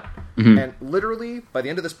say that. Mm-hmm. And literally, by the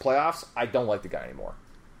end of this playoffs, I don't like the guy anymore.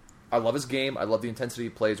 I love his game. I love the intensity he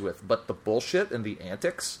plays with. But the bullshit and the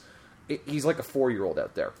antics, he's like a 4-year-old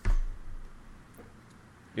out there.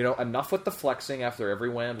 You know, enough with the flexing after every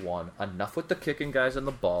round one. Enough with the kicking guys in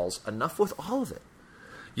the balls. Enough with all of it.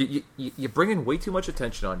 You bring in way too much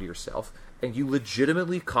attention onto yourself, and you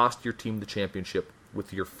legitimately cost your team the championship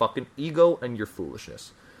with your fucking ego and your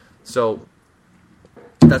foolishness. So,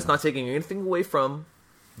 that's not taking anything away from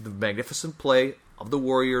the magnificent play of the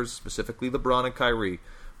Warriors, specifically LeBron and Kyrie.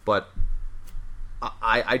 But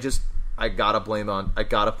I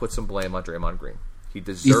gotta put some blame on Draymond Green. He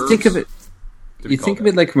deserves. You think of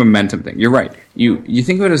it like a momentum thing. You're right. You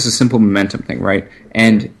think of it as a simple momentum thing, right?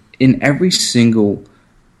 And in every single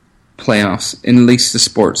playoffs, in at least the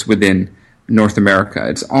sports within North America,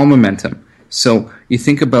 it's all momentum. So you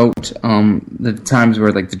think about the times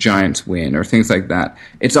where like the Giants win or things like that.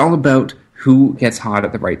 It's all about who gets hot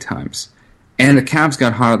at the right times. And the Cavs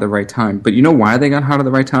got hot at the right time. But you know why they got hot at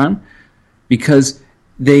the right time? Because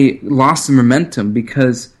they lost the momentum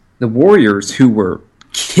because the Warriors, who were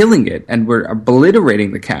killing it and were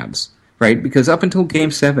obliterating the Cavs, right? Because up until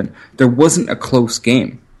Game 7, there wasn't a close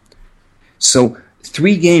game. So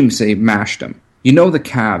 3 games they mashed them. You know the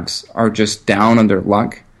Cavs are just down on their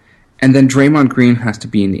luck. And then Draymond Green has to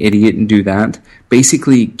be an idiot and do that,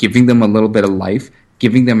 basically giving them a little bit of life,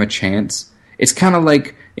 giving them a chance. It's kind of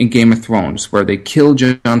like in Game of Thrones, where they kill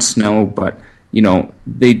Jon Snow, but, you know,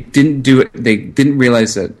 they didn't do it. They didn't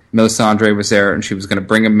realize that Melisandre was there and she was going to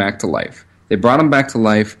bring him back to life. They brought him back to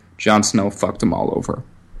life. Jon Snow fucked him all over.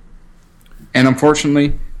 And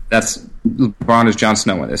unfortunately, that's LeBron is Jon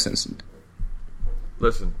Snow in this instant.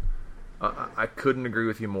 Listen, I couldn't agree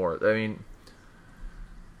with you more. I mean,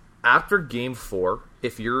 after Game 4,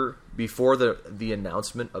 if you're before the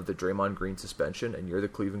announcement of the Draymond Green suspension and you're the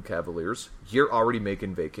Cleveland Cavaliers, you're already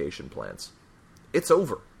making vacation plans. It's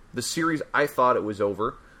over. The series, I thought it was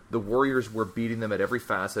over. The Warriors were beating them at every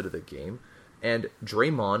facet of the game, and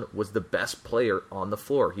Draymond was the best player on the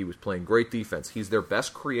floor. He was playing great defense. He's their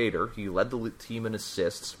best creator. He led the team in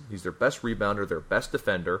assists. He's their best rebounder, their best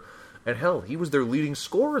defender, and hell, he was their leading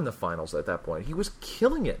scorer in the finals at that point. He was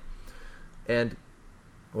killing it. And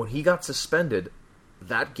When he got suspended,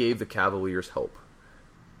 that gave the Cavaliers hope.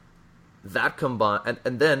 That combined,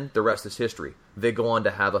 and then the rest is history. They go on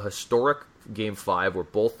to have a historic Game 5 where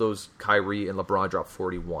both those Kyrie and LeBron dropped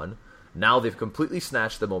 41. Now they've completely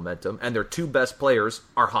snatched the momentum, and their two best players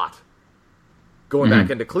are hot. Going back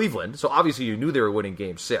into Cleveland, so obviously you knew they were winning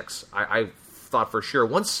Game 6. I thought for sure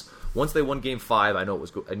once they won Game 5, I knew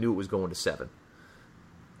it was going to 7.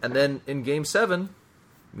 And then in Game 7,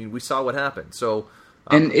 I mean, we saw what happened. So,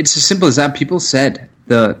 and it's as simple as that. People said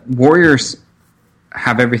the Warriors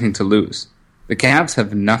have everything to lose. The Cavs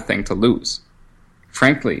have nothing to lose.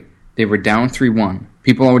 Frankly, they were down 3-1.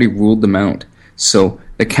 People already ruled them out. So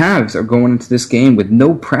the Cavs are going into this game with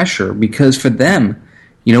no pressure because for them,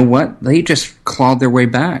 you know what? They just clawed their way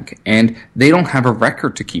back, and they don't have a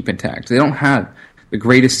record to keep intact. They don't have the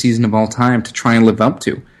greatest season of all time to try and live up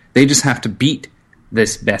to. They just have to beat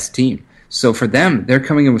this best team. So for them, they're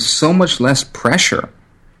coming in with so much less pressure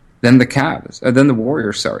than the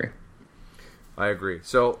Warriors, sorry. I agree.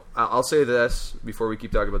 So I'll say this before we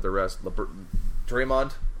keep talking about the rest.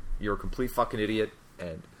 Draymond, you're a complete fucking idiot,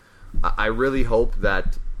 and I really hope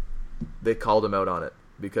that they called him out on it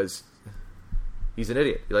because he's an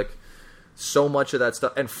idiot. Like, so much of that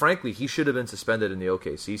stuff, and frankly, he should have been suspended in the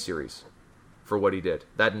OKC series for what he did.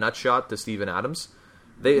 That nut shot to Steven Adams,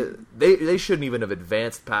 they shouldn't even have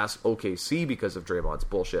advanced past OKC because of Draymond's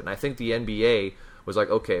bullshit. And I think the NBA was like,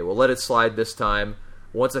 okay, we'll let it slide this time.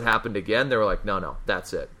 Once it happened again, they were like, no,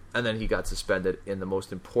 that's it. And then he got suspended in the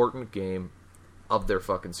most important game of their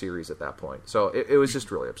fucking series at that point. So it was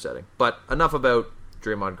just really upsetting. But enough about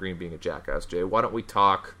Draymond Green being a jackass, Jay. Why don't we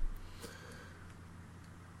talk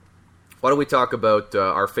about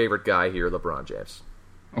our favorite guy here, LeBron James?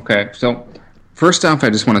 Okay, so first off, I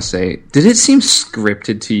just want to say, did it seem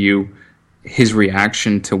scripted to you, his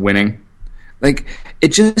reaction to winning? Like, it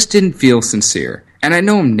just didn't feel sincere. And I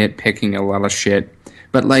know I'm nitpicking a lot of shit,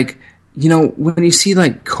 but, like, you know, when you see,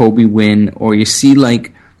 like, Kobe win, or you see,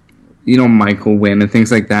 like, you know, Michael win and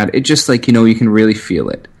things like that, it just, like, you know, you can really feel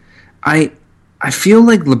it. I feel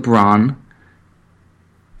like LeBron,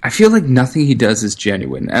 I feel like nothing he does is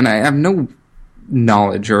genuine, and I have no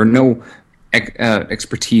knowledge or no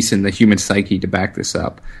expertise in the human psyche to back this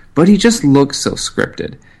up, but he just looks so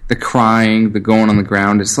scripted. The crying, the going on the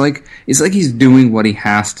ground, it's like he's doing what he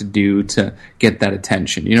has to do to get that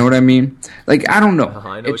attention. You know what I mean? Like, I don't know.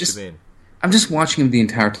 I know what you mean. I'm just watching him the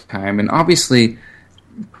entire time, and obviously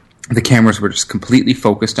the cameras were just completely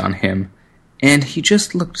focused on him, and he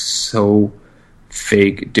just looked so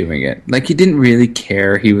fake doing it. Like, he didn't really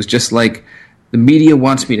care. He was just like, the media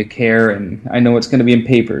wants me to care, and I know it's going to be in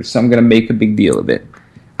papers, so I'm going to make a big deal of it.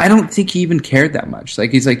 I don't think he even cared that much.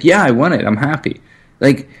 Like, he's like, yeah, I won it. I'm happy.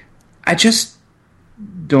 Like, I just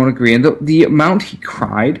don't agree. And the amount he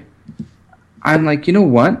cried, I'm like, you know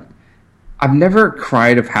what? I've never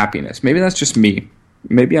cried of happiness. Maybe that's just me.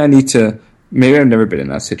 Maybe I've never been in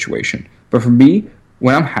that situation. But for me,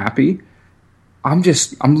 when I'm happy, I'm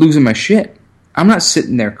losing my shit. I'm not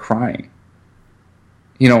sitting there crying.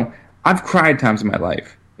 You know, I've cried times in my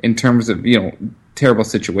life in terms of, you know, terrible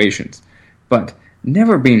situations. But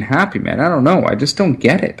never being happy, man. I don't know. I just don't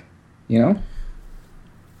get it. You know?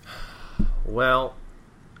 Well,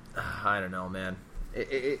 I don't know, man.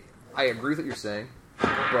 I agree with what you're saying,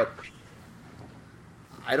 but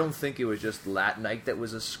I don't think it was just that night that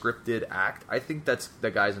was a scripted act. I think that's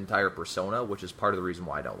the guy's entire persona, which is part of the reason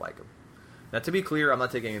why I don't like him. Now, to be clear, I'm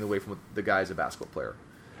not taking anything away from the guy as a basketball player.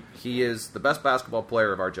 He is the best basketball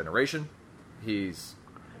player of our generation. He's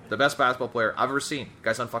the best basketball player I've ever seen. The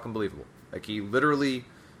guy's unfucking believable. Like, he literally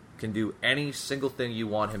can do any single thing you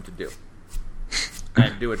want him to do.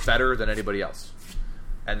 And do it better than anybody else.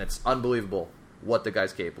 And it's unbelievable what the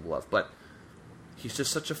guy's capable of. But he's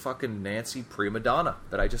just such a fucking Nancy prima donna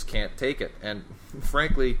that I just can't take it. And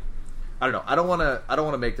frankly, I don't know. I don't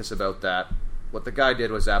want to make this about that. What the guy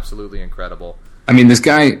did was absolutely incredible. I mean, this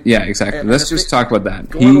guy, yeah, exactly. Let's just talk about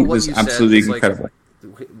that. He was absolutely incredible.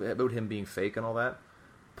 Like, about him being fake and all that.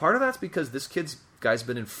 Part of that's because this guy's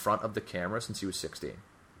been in front of the camera since he was 16.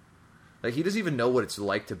 Like, he doesn't even know what it's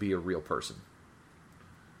like to be a real person.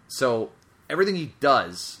 So everything he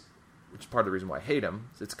does, which is part of the reason why I hate him,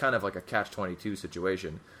 it's kind of like a catch-22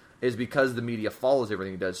 situation, is because the media follows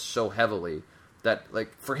everything he does so heavily that,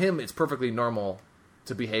 like, for him, it's perfectly normal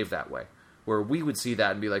to behave that way. Where we would see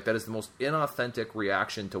that and be like, that is the most inauthentic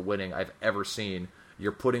reaction to winning I've ever seen.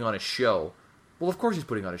 You're putting on a show. Well, of course he's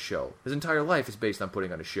putting on a show. His entire life is based on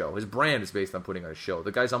putting on a show. His brand is based on putting on a show.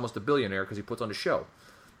 The guy's almost a billionaire because he puts on a show.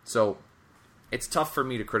 So it's tough for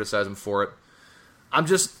me to criticize him for it.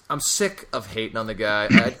 I'm sick of hating on the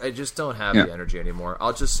guy. I just don't have Yeah. the energy anymore.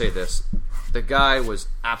 I'll just say this: the guy was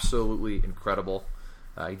absolutely incredible.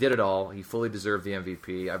 He did it all. He fully deserved the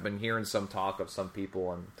MVP. I've been hearing some talk of some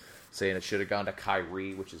people and saying it should have gone to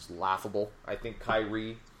Kyrie, which is laughable. I think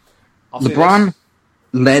Kyrie. LeBron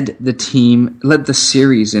led the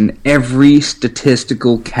series in every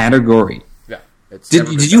statistical category. Yeah. It's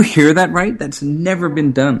Did you hear that right? That's never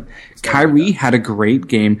been done. Kyrie had a great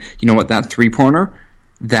game. You know what? That three-pointer,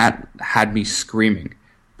 that had me screaming.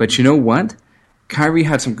 But you know what? Kyrie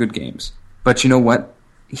had some good games. But you know what?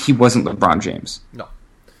 He wasn't LeBron James. No.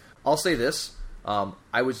 I'll say this.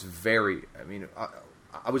 I was very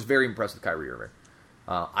impressed with Kyrie Irving.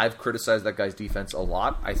 I've criticized that guy's defense a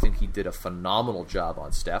lot. I think he did a phenomenal job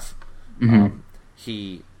on Steph.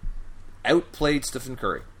 He outplayed Stephen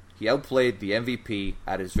Curry. He outplayed the MVP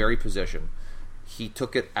at his very position. He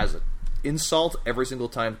took it as an insult every single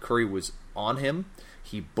time Curry was on him.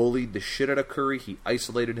 He bullied the shit out of Curry. He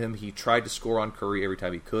isolated him. He tried to score on Curry every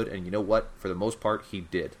time he could. And you know what? For the most part, he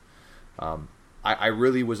did. I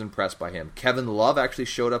really was impressed by him. Kevin Love actually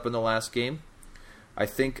showed up in the last game. I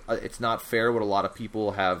think it's not fair what a lot of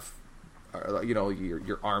people have,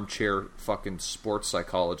 your armchair fucking sports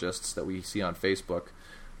psychologists that we see on Facebook.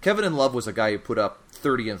 Kevin Love was a guy who put up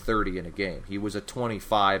 30 and 30 in a game. He was a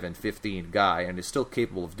 25 and 15 guy and is still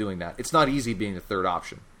capable of doing that. It's not easy being the third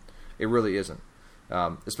option. It really isn't.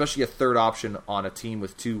 Especially a third option on a team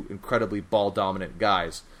with two incredibly ball-dominant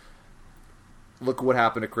guys. Look at what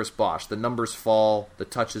happened to Chris Bosh. The numbers fall, the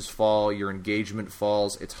touches fall, your engagement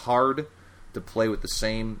falls. It's hard to play with the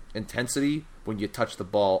same intensity when you touch the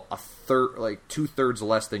ball two-thirds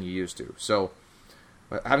less than you used to. So,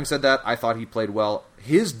 having said that, I thought he played well.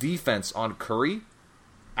 His defense on Curry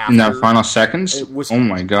in that final seconds, it was oh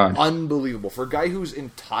my god, unbelievable. For a guy whose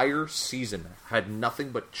entire season had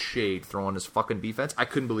nothing but shade thrown on his fucking defense, I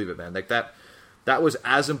couldn't believe it, man. Like that was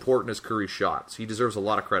as important as Curry's shots. He deserves a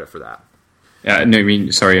lot of credit for that. Yeah, no, you mean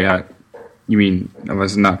it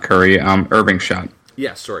was not Curry, Irving's shot.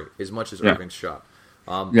 Yeah, sorry, as much as Irving's shot.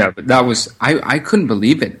 Yeah, but that was I couldn't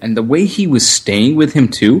believe it, and the way he was staying with him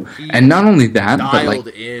too, and not only that, but dialed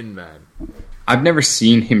in, man. I've never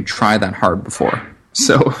seen him try that hard before.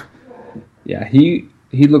 So, yeah, he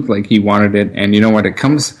looked like he wanted it, and you know what?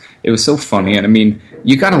 It was so funny, and I mean,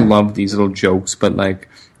 you gotta love these little jokes, but like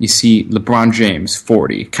you see LeBron James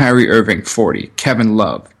 40, Kyrie Irving 40, Kevin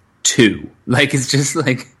Love 2. Like it's just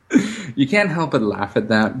like. You can't help but laugh at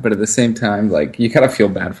that, but at the same time, like you gotta feel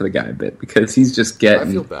bad for the guy a bit because he's just getting.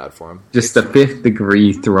 I feel bad for him. Just the fifth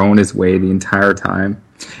degree thrown his way the entire time.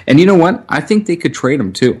 And you know what? I think they could trade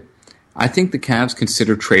him too. I think the Cavs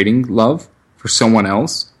consider trading Love for someone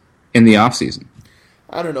else in the offseason.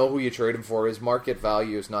 I don't know who you trade him for. His market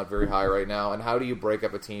value is not very high right now. And how do you break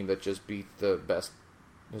up a team that just beat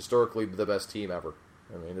historically the best team ever?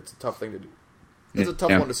 I mean, it's a tough thing to do. It's a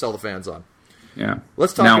tough one to sell the fans on. Yeah.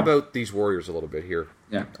 Let's talk about these Warriors a little bit here.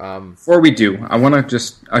 Yeah. Before we do, I want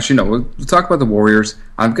to we'll talk about the Warriors.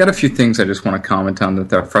 I've got a few things I just want to comment on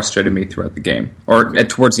that frustrated me throughout the game, or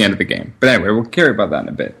towards the end of the game. But anyway, we'll carry about that in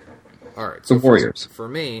a bit. All right. So Warriors. For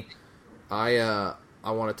me, I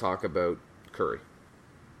want to talk about Curry.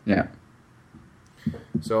 Yeah.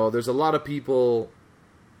 So there's a lot of people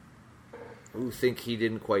who think he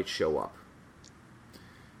didn't quite show up.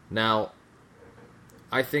 Now,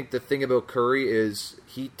 I think the thing about Curry is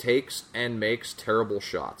he takes and makes terrible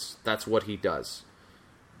shots. That's what he does.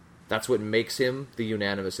 That's what makes him the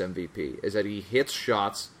unanimous MVP, is that he hits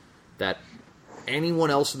shots that anyone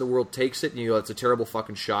else in the world takes it and you go, it's a terrible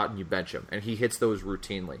fucking shot, and you bench him. And he hits those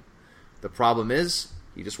routinely. The problem is,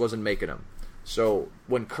 he just wasn't making them. So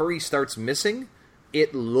when Curry starts missing,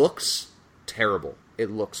 it looks terrible.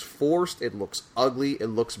 It looks forced, it looks ugly, it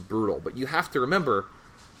looks brutal. But you have to remember,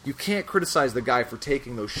 you can't criticize the guy for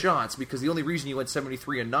taking those shots because the only reason you went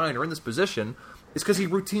 73-9 or in this position is because he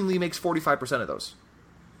routinely makes 45% of those.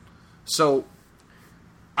 So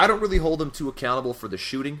I don't really hold him too accountable for the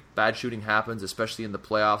shooting. Bad shooting happens, especially in the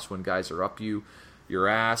playoffs when guys are up your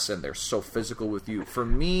ass and they're so physical with you. For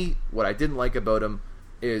me, what I didn't like about him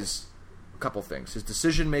is a couple things. His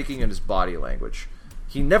decision-making and his body language.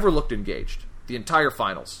 He never looked engaged. The entire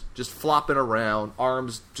finals. Just flopping around,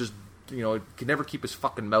 arms just... could never keep his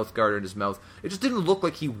fucking mouth guard in his mouth. It just didn't look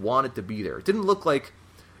like he wanted to be there. It didn't look like...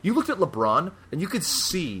 You looked at LeBron, and you could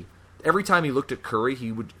see, every time he looked at Curry,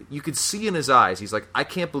 you could see in his eyes, he's like, I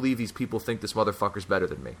can't believe these people think this motherfucker's better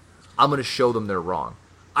than me. I'm going to show them they're wrong.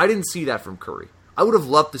 I didn't see that from Curry. I would have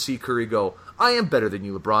loved to see Curry go, I am better than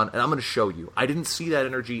you, LeBron, and I'm going to show you. I didn't see that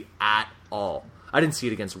energy at all. I didn't see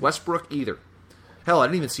it against Westbrook either. Hell, I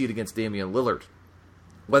didn't even see it against Damian Lillard.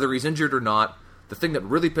 Whether he's injured or not, The thing that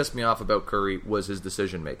really pissed me off about Curry was his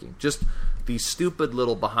decision making. Just these stupid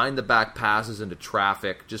little behind the back passes into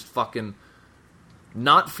traffic, just fucking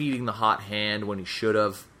not feeding the hot hand when he should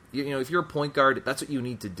have. You know, if you're a point guard, that's what you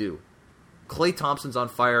need to do. Klay Thompson's on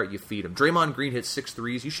fire, you feed him. Draymond Green hit 6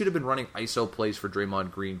 threes. You should have been running ISO plays for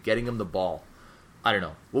Draymond Green, getting him the ball. I don't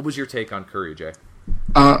know. What was your take on Curry, Jay?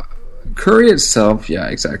 Curry itself, yeah,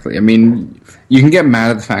 exactly. I mean, you can get mad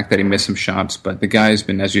at the fact that he missed some shots, but the guy's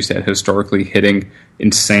been, as you said, historically hitting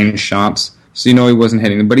insane shots. So you know he wasn't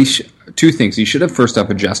hitting them. But two things. He should have first up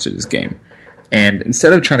adjusted his game. And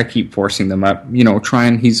instead of trying to keep forcing them up,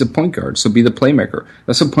 he's a point guard, so be the playmaker.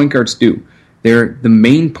 That's what point guards do. They're the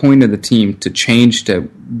main point of the team to change, to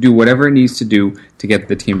do whatever it needs to do to get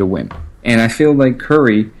the team to win. And I feel like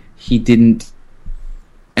Curry, he didn't.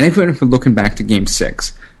 And even if we're looking back to Game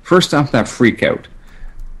 6, first off, that freak out.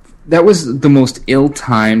 That was the most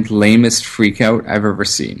ill-timed, lamest freak out I've ever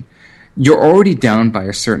seen. You're already down by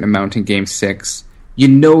a certain amount in Game 6. You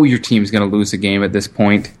know your team's going to lose the game at this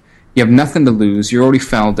point. You have nothing to lose. You're already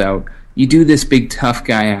fouled out. You do this big tough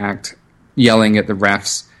guy act, yelling at the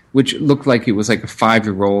refs, which looked like it was like a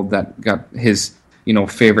 5-year-old that got his,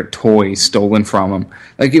 favorite toy stolen from him.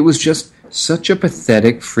 Like, it was just such a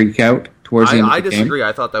pathetic freak out towards the end of the game. I disagree.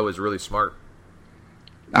 I thought that was really smart.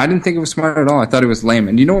 I didn't think it was smart at all. I thought it was lame.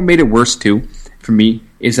 And you know what made it worse, too, for me,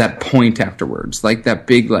 is that point afterwards. Like, that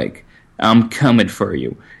big, I'm coming for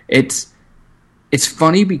you. It's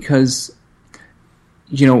funny because,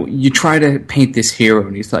 you try to paint this hero,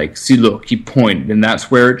 and he's like, see, look, he pointed, and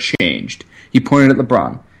that's where it changed. He pointed at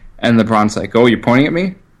LeBron. And LeBron's like, oh, you're pointing at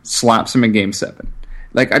me? Slaps him in Game 7.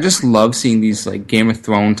 Like, I just love seeing these, Game of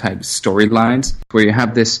Thrones type storylines where you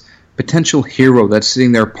have this potential hero that's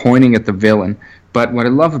sitting there pointing at the villain. But what I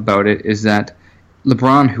love about it is that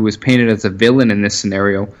LeBron, who was painted as a villain in this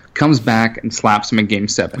scenario, comes back and slaps him in Game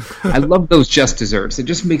 7. I love those just desserts. It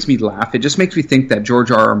just makes me laugh. It just makes me think that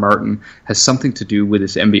George R.R. Martin has something to do with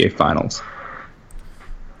his NBA Finals.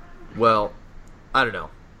 Well, I don't know.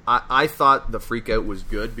 I thought the freakout was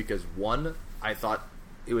good because, one, I thought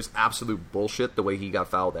it was absolute bullshit the way he got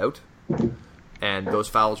fouled out. And those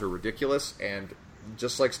fouls were ridiculous. And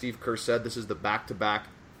just like Steve Kerr said, this is the back-to-back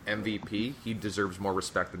MVP. He deserves more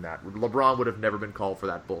respect than that. LeBron would have never been called for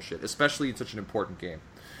that bullshit, especially in such an important game.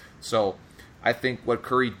 So I think what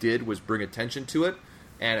Curry did was bring attention to it.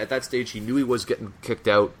 And at that stage, he knew he was getting kicked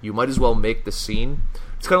out. You might as well make the scene.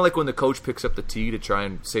 It's kind of like when the coach picks up the tee to try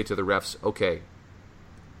and say to the refs, okay,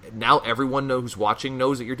 now everyone who's watching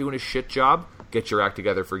knows that you're doing a shit job. Get your act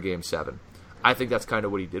together for Game 7. I think that's kind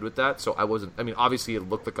of what he did with that. So obviously it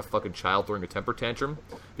looked like a fucking child throwing a temper tantrum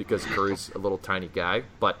because Curry's a little tiny guy.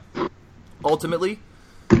 But ultimately,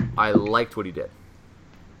 I liked what he did.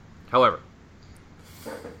 However,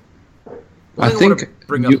 I think I want to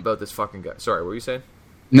bring up about this fucking guy. Sorry, what were you saying?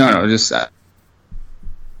 No, just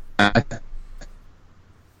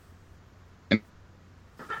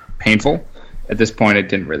painful. At this point, it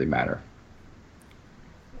didn't really matter.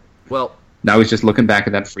 Well, now he's just looking back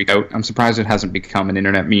at that freak out. I'm surprised it hasn't become an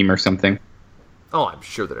internet meme or something. Oh, I'm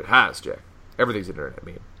sure that it has, Jay. Everything's an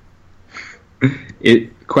internet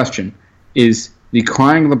meme. Question. Is the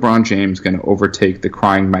crying LeBron James going to overtake the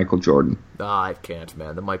crying Michael Jordan? I can't,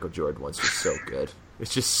 man. The Michael Jordan one's just so good.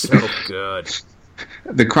 It's just so good.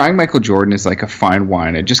 The crying Michael Jordan is like a fine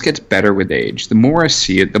wine. It just gets better with age. The more I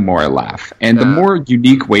see it, the more I laugh. And the more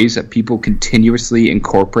unique ways that people continuously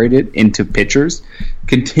incorporate it into pictures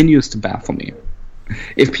continues to baffle me.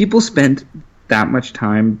 If people spent that much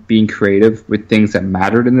time being creative with things that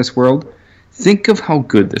mattered in this world, think of how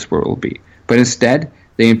good this world will be. But instead,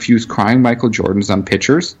 they infuse crying Michael Jordans on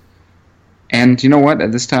pictures. And you know what?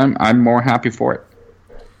 At this time, I'm more happy for it.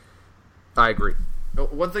 I agree.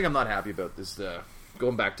 One thing I'm not happy about is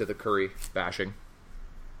going back to the Curry bashing.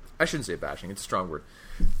 I shouldn't say bashing, it's a strong word.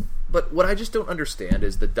 But what I just don't understand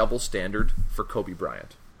is the double standard for Kobe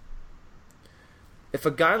Bryant. If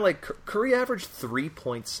a guy like Curry averaged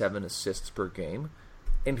 3.7 assists per game,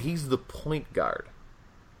 and he's the point guard.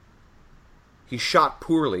 He shot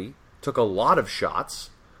poorly, took a lot of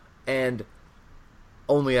shots, and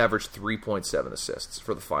only averaged 3.7 assists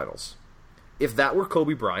for the finals. If that were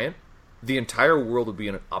Kobe Bryant, the entire world would be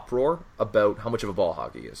in an uproar about how much of a ball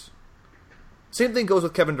hog he is. Same thing goes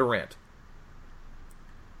with Kevin Durant.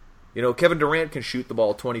 Kevin Durant can shoot the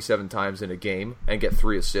ball 27 times in a game and get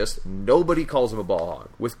 3 assists. Nobody calls him a ball hog.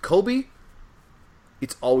 With Kobe,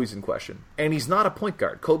 it's always in question. And he's not a point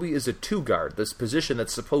guard. Kobe is a 2 guard, this position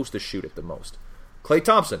that's supposed to shoot it the most. Klay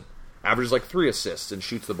Thompson averages 3 assists and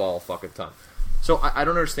shoots the ball a fucking ton. So I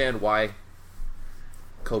don't understand why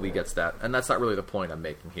Kobe gets that. And that's not really the point I'm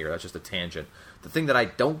making here. That's just a tangent. The thing that I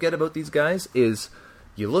don't get about these guys is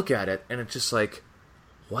you look at it and it's just like,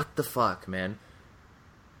 what the fuck, man?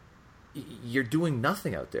 You're doing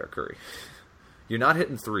nothing out there, Curry. You're not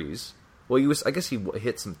hitting threes. Well, I guess he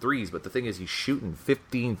hit some threes, but the thing is he's shooting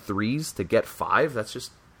 15 threes to get 5. That's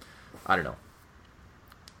just, I don't know.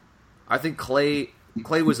 I think Clay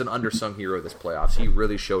was an undersung hero this playoffs. He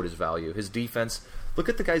really showed his value. His defense, look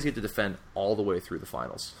at the guys he had to defend all the way through the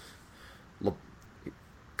finals.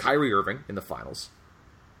 Kyrie Irving in the finals.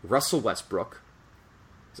 Russell Westbrook.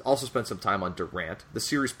 He's also spent some time on Durant. The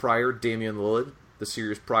series prior, Damian Lillard. The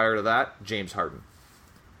series prior to that, James Harden.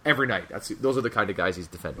 Every night. Those are the kind of guys he's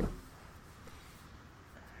defending.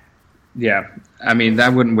 Yeah, I mean, I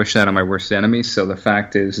wouldn't wish that on my worst enemy. So the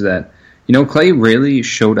fact is that, Clay really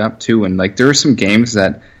showed up too. And, there are some games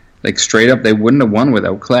that, straight up, they wouldn't have won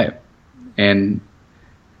without Clay. And,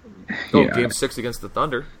 Game 6 against the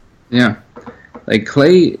Thunder. Yeah.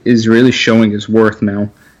 Clay is really showing his worth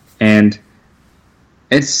now. And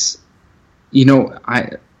it's,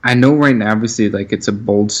 I know right now, obviously, it's a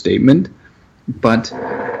bold statement, but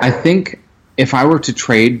I think if I were to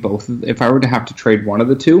have to trade one of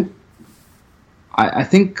the two, I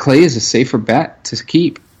think Clay is a safer bet to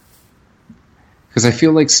keep. Because I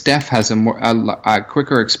feel like Steph has a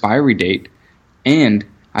quicker expiry date, and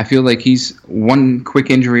I feel like he's one quick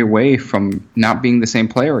injury away from not being the same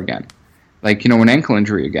player again. An ankle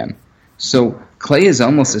injury again. So Clay is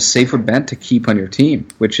almost a safer bet to keep on your team,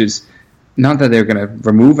 which is not that they're going to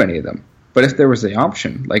remove any of them, but if there was the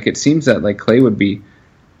option, it seems that Clay would be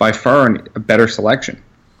by far a better selection.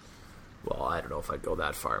 Well, I don't know if I'd go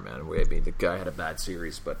that far, man. I mean, the guy had a bad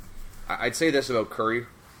series, but I'd say this about Curry.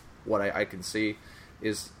 What I can see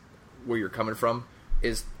is where you're coming from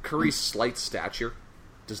is Curry's slight stature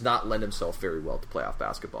does not lend himself very well to playoff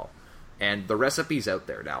basketball. And the recipe's out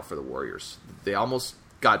there now for the Warriors. They almost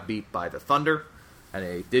got beat by the Thunder, and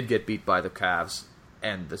they did get beat by the Cavs.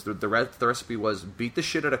 And the recipe was beat the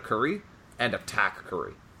shit out of Curry and attack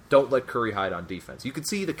Curry. Don't let Curry hide on defense. You could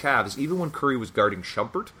see the Cavs, even when Curry was guarding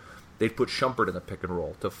Shumpert, they'd put Shumpert in the pick and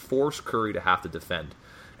roll to force Curry to have to defend.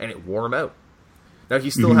 And it wore him out. Now, he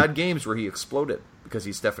still had games where he exploded because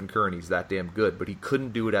he's Stephen Curry and he's that damn good, but he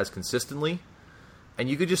couldn't do it as consistently. And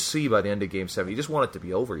you could just see by the end of Game 7, he just wanted it to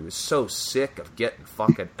be over. He was so sick of getting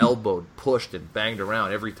fucking elbowed, pushed, and banged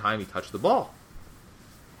around every time he touched the ball.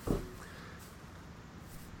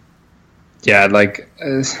 Yeah,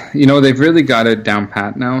 they've really got it down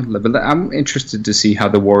pat now. I'm interested to see how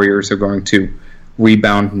the Warriors are going to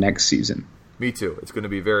rebound next season. Me too. It's going to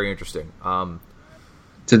be very interesting.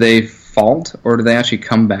 Do they fault, or do they actually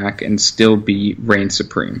come back and still reign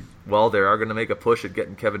supreme? Well, they are going to make a push at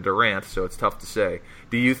getting Kevin Durant, so it's tough to say.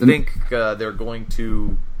 Do you think they're going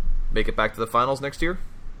to make it back to the finals next year?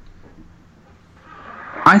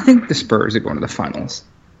 I think the Spurs are going to the finals.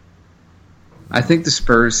 I think the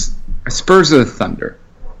Spurs are the Thunder.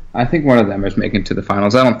 I think one of them is making it to the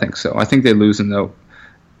finals. I don't think so. I think they lose they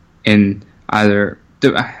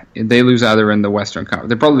lose either in the Western Conference.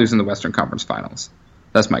 They probably lose in the Western Conference Finals.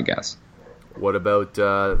 That's my guess. What about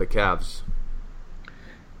the Cavs?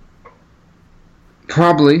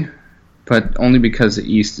 Probably, but only because the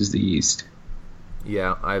East is the East.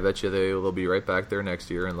 Yeah, I bet you they'll be right back there next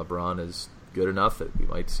year, and LeBron is good enough that we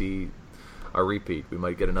might see a repeat. We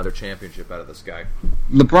might get another championship out of this guy.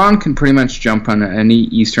 LeBron can pretty much jump on any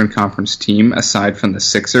Eastern Conference team aside from the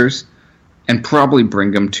Sixers and probably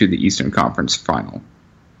bring them to the Eastern Conference Final.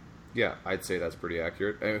 Yeah, I'd say that's pretty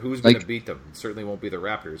accurate. I mean, who's going to beat them? It certainly won't be the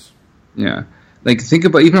Raptors. Yeah. Think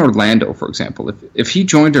about even Orlando, for example. If he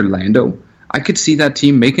joined Orlando, I could see that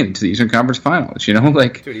team making it to the Eastern Conference Finals. Dude,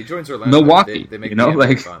 he joins Orlando. Milwaukee. They make the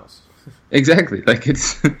NBA Finals. Exactly.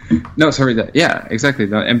 Exactly.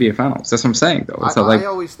 The NBA Finals. That's what I'm saying, though. I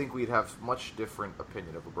always think we'd have much different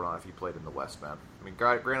opinion of LeBron if he played in the West, man. I mean,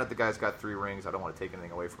 granted, the guy's got 3 rings. I don't want to take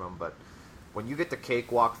anything away from him, but when you get the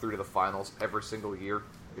cakewalk through to the finals every single year,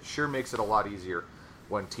 it sure makes it a lot easier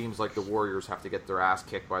when teams like the Warriors have to get their ass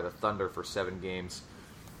kicked by the Thunder for 7 games,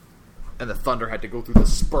 and the Thunder had to go through the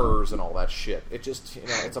Spurs and all that shit. It just,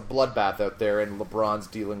 it's a bloodbath out there, and LeBron's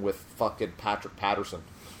dealing with fucking Patrick Patterson.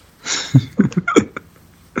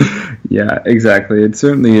 Yeah, exactly. It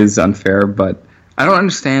certainly is unfair, but I don't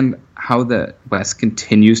understand how the West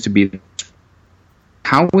continues to be.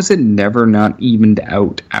 How was it never not evened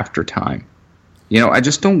out after time? I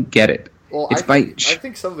just don't get it. Well, I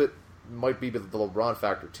think some of it might be the LeBron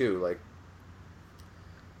factor too. Like,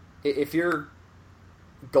 if you're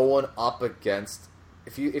going up against,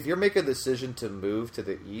 if you're making a decision to move to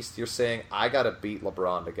the East, you're saying I got to beat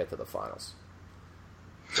LeBron to get to the finals.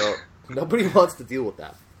 So Nobody wants to deal with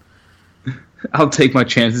that. I'll take my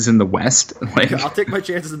chances in the West. I'll take my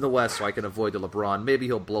chances in the West so I can avoid the LeBron. Maybe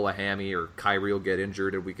he'll blow a hammy or Kyrie will get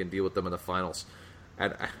injured and we can deal with them in the finals.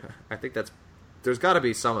 And I think there's got to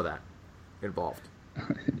be some of that involved.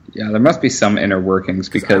 Yeah, there must be some inner workings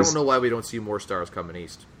because I don't know why we don't see more stars coming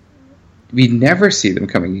east. We never see them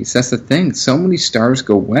coming east. That's the thing. So many stars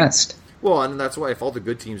go west. Well, and that's why if all the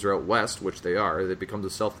good teams are out west, which they are, it becomes a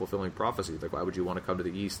self-fulfilling prophecy. Like, why would you want to come to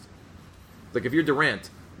the east? Like, if you're Durant,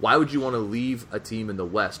 why would you want to leave a team in the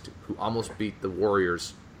west who almost beat the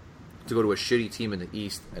Warriors to go to a shitty team in the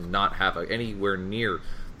east and not have anywhere near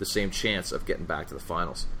the same chance of getting back to the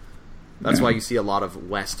finals? That's why you see a lot of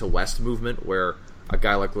west-to-west movement where a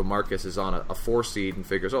guy like LaMarcus is on a 4 seed and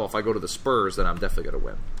figures, if I go to the Spurs, then I'm definitely going to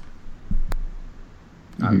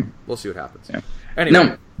win. We'll see what happens. Yeah. Anyway.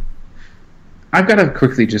 Now, I've got to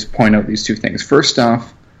quickly just point out these two things. First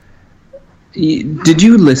off, did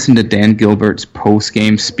you listen to Dan Gilbert's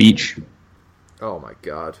post-game speech? Oh, my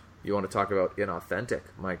God. You want to talk about inauthentic?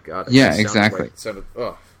 My God. Yeah, exactly. It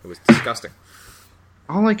was disgusting.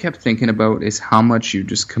 All I kept thinking about is how much you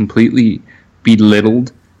just completely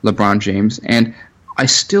belittled LeBron James. And I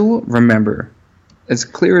still remember, as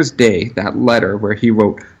clear as day, that letter where he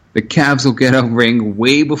wrote, "The Cavs will get a ring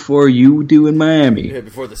way before you do in Miami." Yeah,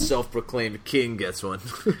 before the self-proclaimed king gets one.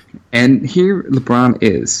 And here LeBron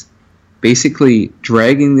is, basically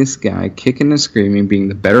dragging this guy, kicking and screaming, being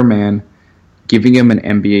the better man, giving him an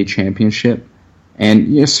NBA championship. And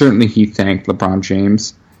yes, certainly he thanked LeBron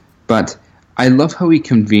James. But I love how he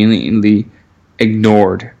conveniently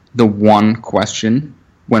ignored the one question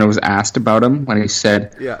when it was asked about him, when he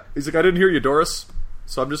said... Yeah, he's like, "I didn't hear you, Doris,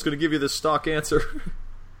 so I'm just going to give you this stock answer."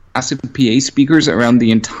 Massive PA speakers around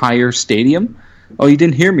the entire stadium. "Oh, you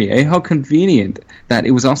didn't hear me, eh? How convenient that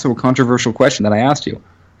it was also a controversial question that I asked you."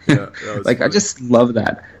 Yeah, like, funny. I just love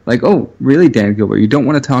that. Like, oh, really, Dan Gilbert? You don't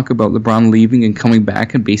want to talk about LeBron leaving and coming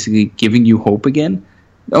back and basically giving you hope again?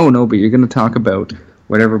 Oh, no, but you're going to talk about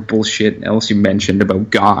whatever bullshit else you mentioned about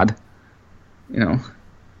God. You know,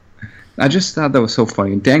 I just thought that was so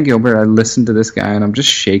funny. And Dan Gilbert, I listened to this guy, and I'm just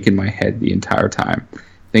shaking my head the entire time,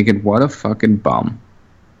 thinking, what a fucking bum.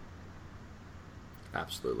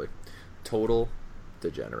 Absolutely. Total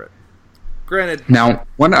degenerate. Granted... Now,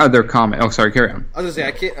 one other comment. Oh, sorry, carry on. I was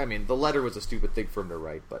going to say, the letter was a stupid thing for him to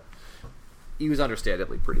write, but he was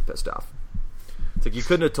understandably pretty pissed off. It's like, you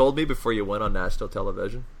couldn't have told me before you went on national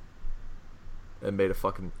television and made a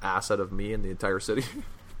fucking ass out of me and the entire city.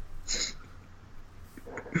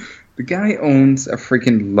 The guy owns a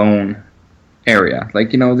freaking loan area.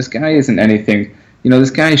 Like, this guy isn't anything.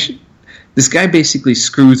 This guy basically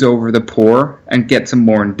screws over the poor and gets them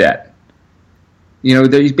more in debt.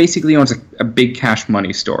 He basically owns a big cash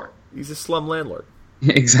money store. He's a slum landlord.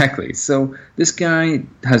 Exactly. So this guy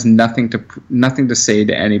has nothing to say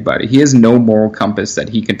to anybody. He has no moral compass that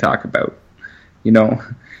he can talk about.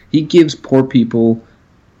 He gives poor people,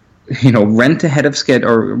 rent ahead of schedule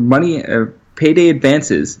or money, payday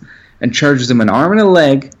advances, and charges them an arm and a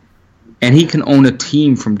leg, and he can own a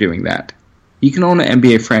team from doing that. He can own an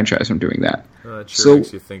NBA franchise from doing that. It sure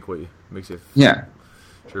makes you think. Yeah.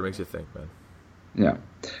 Sure makes you think, man. Yeah.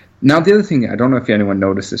 Now, the other thing, I don't know if anyone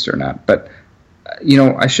noticed this or not, but,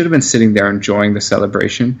 I should have been sitting there enjoying the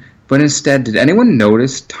celebration, but instead, did anyone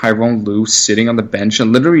notice Tyronn Lue sitting on the bench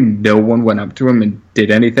and literally no one went up to him and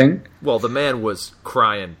did anything? Well, the man was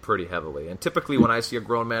crying pretty heavily, and typically when I see a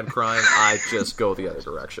grown man crying, I just go the other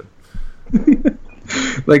direction.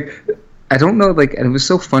 I don't know, and it was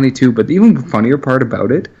so funny too, but the even funnier part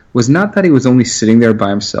about it was not that he was only sitting there by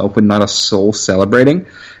himself with not a soul celebrating.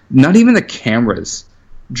 Not even the cameras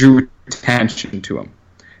drew attention to him.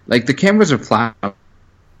 The cameras are flat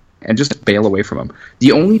and just bail away from him.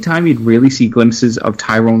 The only time you'd really see glimpses of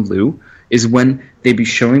Tyronn Lue is when they'd be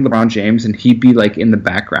showing LeBron James and he'd be in the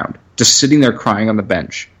background, just sitting there crying on the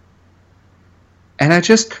bench. And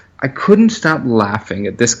I couldn't stop laughing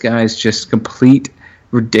at this guy's just complete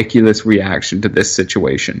ridiculous reaction to this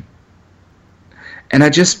situation. And I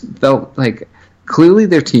just felt like clearly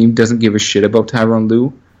their team doesn't give a shit about Tyronn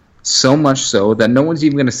Lue, so much so that no one's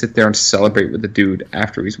even going to sit there and celebrate with the dude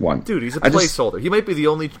after he's won. Dude, he's a placeholder. He might be the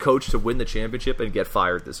only coach to win the championship and get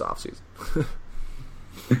fired this offseason.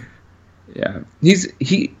 Yeah.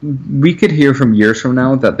 We could hear from years from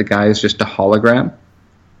now that the guy is just a hologram,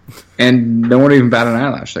 and no one even bat an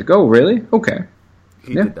eyelash. Oh, really? Okay.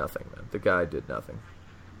 He did nothing, man. The guy did nothing.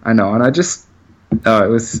 I know, and it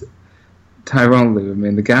was Tyronn Lue.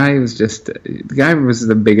 The guy was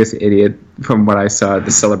the biggest idiot from what I saw at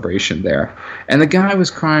the celebration there. And the guy was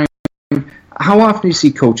crying. How often do you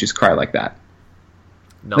see coaches cry like that?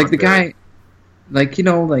 Not the very. guy, like,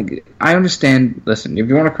 I understand. Listen, if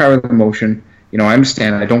you want to cry with emotion, I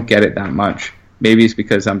understand. I don't get it that much. Maybe it's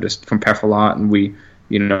because I'm just from Pefferlot and we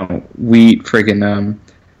eat friggin'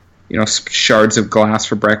 shards of glass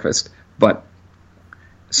for breakfast. But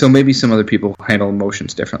so maybe some other people handle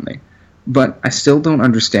emotions differently. But I still don't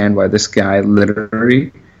understand why this guy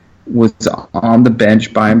literally was on the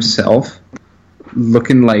bench by himself,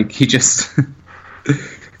 looking like he just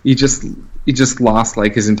he just lost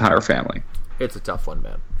like his entire family. It's a tough one,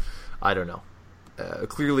 man. I don't know.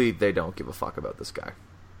 Clearly, they don't give a fuck about this guy.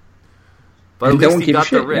 But and at least he got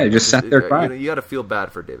the ring. Yeah, just sat there crying. You got to feel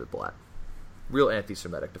bad for David Blatt. Real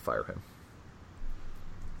anti-Semitic to fire him.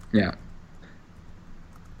 Yeah.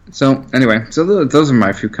 So anyway, those are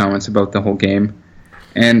my few comments about the whole game,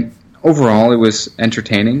 and overall it was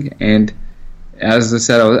entertaining. And as I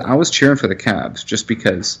said, I was cheering for the Cavs just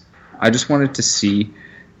because I just wanted to see.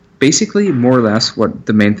 Basically, more or less, what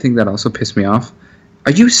the main thing that also pissed me off,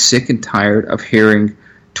 are you sick and tired of hearing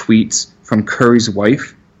tweets from Curry's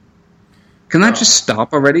wife? Can that just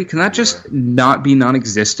stop already? Can that just not be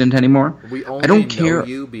non-existent anymore? We only I don't care. know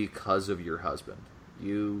you because of your husband.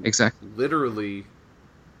 You exactly literally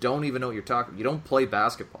don't even know what you're talking. You don't play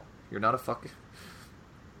basketball. You're not a fucking...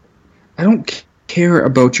 I don't care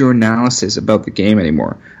about your analysis about the game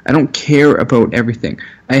anymore. I don't care about everything.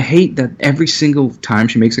 I hate that every single time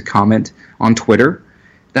she makes a comment on Twitter,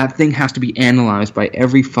 that thing has to be analyzed by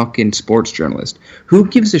every fucking sports journalist. Who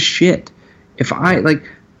gives a shit? If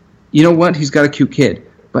you know what? He's got a cute kid.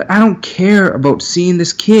 But I don't care about seeing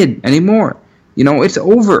this kid anymore. It's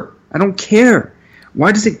over. I don't care.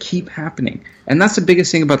 Why does it keep happening? And that's the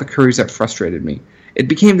biggest thing about the Currys that frustrated me. It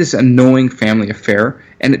became this annoying family affair,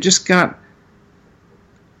 and it just got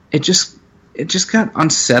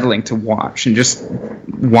unsettling to watch and just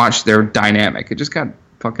watch their dynamic. It just got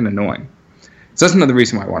fucking annoying. So that's another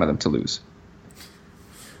reason why I wanted them to lose.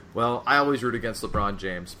 Well, I always root against LeBron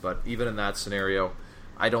James, but even in that scenario,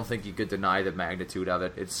 I don't think you could deny the magnitude of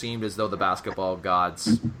it. It seemed as though the basketball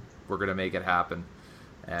gods were going to make it happen.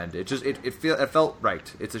 And it felt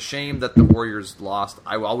right. It's a shame that the Warriors lost.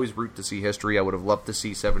 I will always root to see history. I would have loved to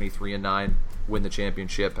see 73-9 win the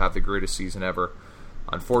championship, have the greatest season ever.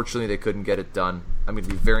 Unfortunately, they couldn't get it done. I'm going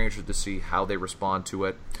to be very interested to see how they respond to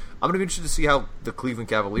it. I'm going to be interested to see how the Cleveland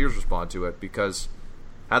Cavaliers respond to it, because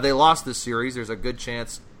had they lost this series, there's a good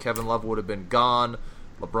chance Kevin Love would have been gone.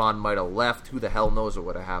 LeBron might have left. Who the hell knows what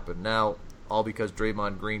would have happened now? All because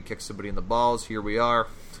Draymond Green kicked somebody in the balls. Here we are.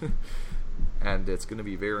 And it's going to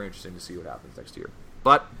be very interesting to see what happens next year.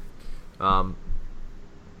 But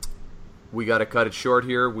we got to cut it short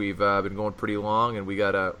here. We've been going pretty long, and we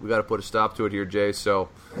got to put a stop to it here, Jay. So,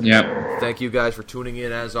 Thank you guys for tuning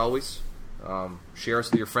in as always. Share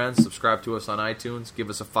us with your friends. Subscribe to us on iTunes. Give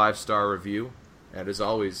us a 5-star review, and as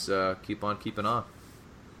always, keep on keeping on.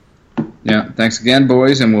 Yeah. Thanks again,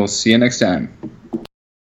 boys, and we'll see you next time.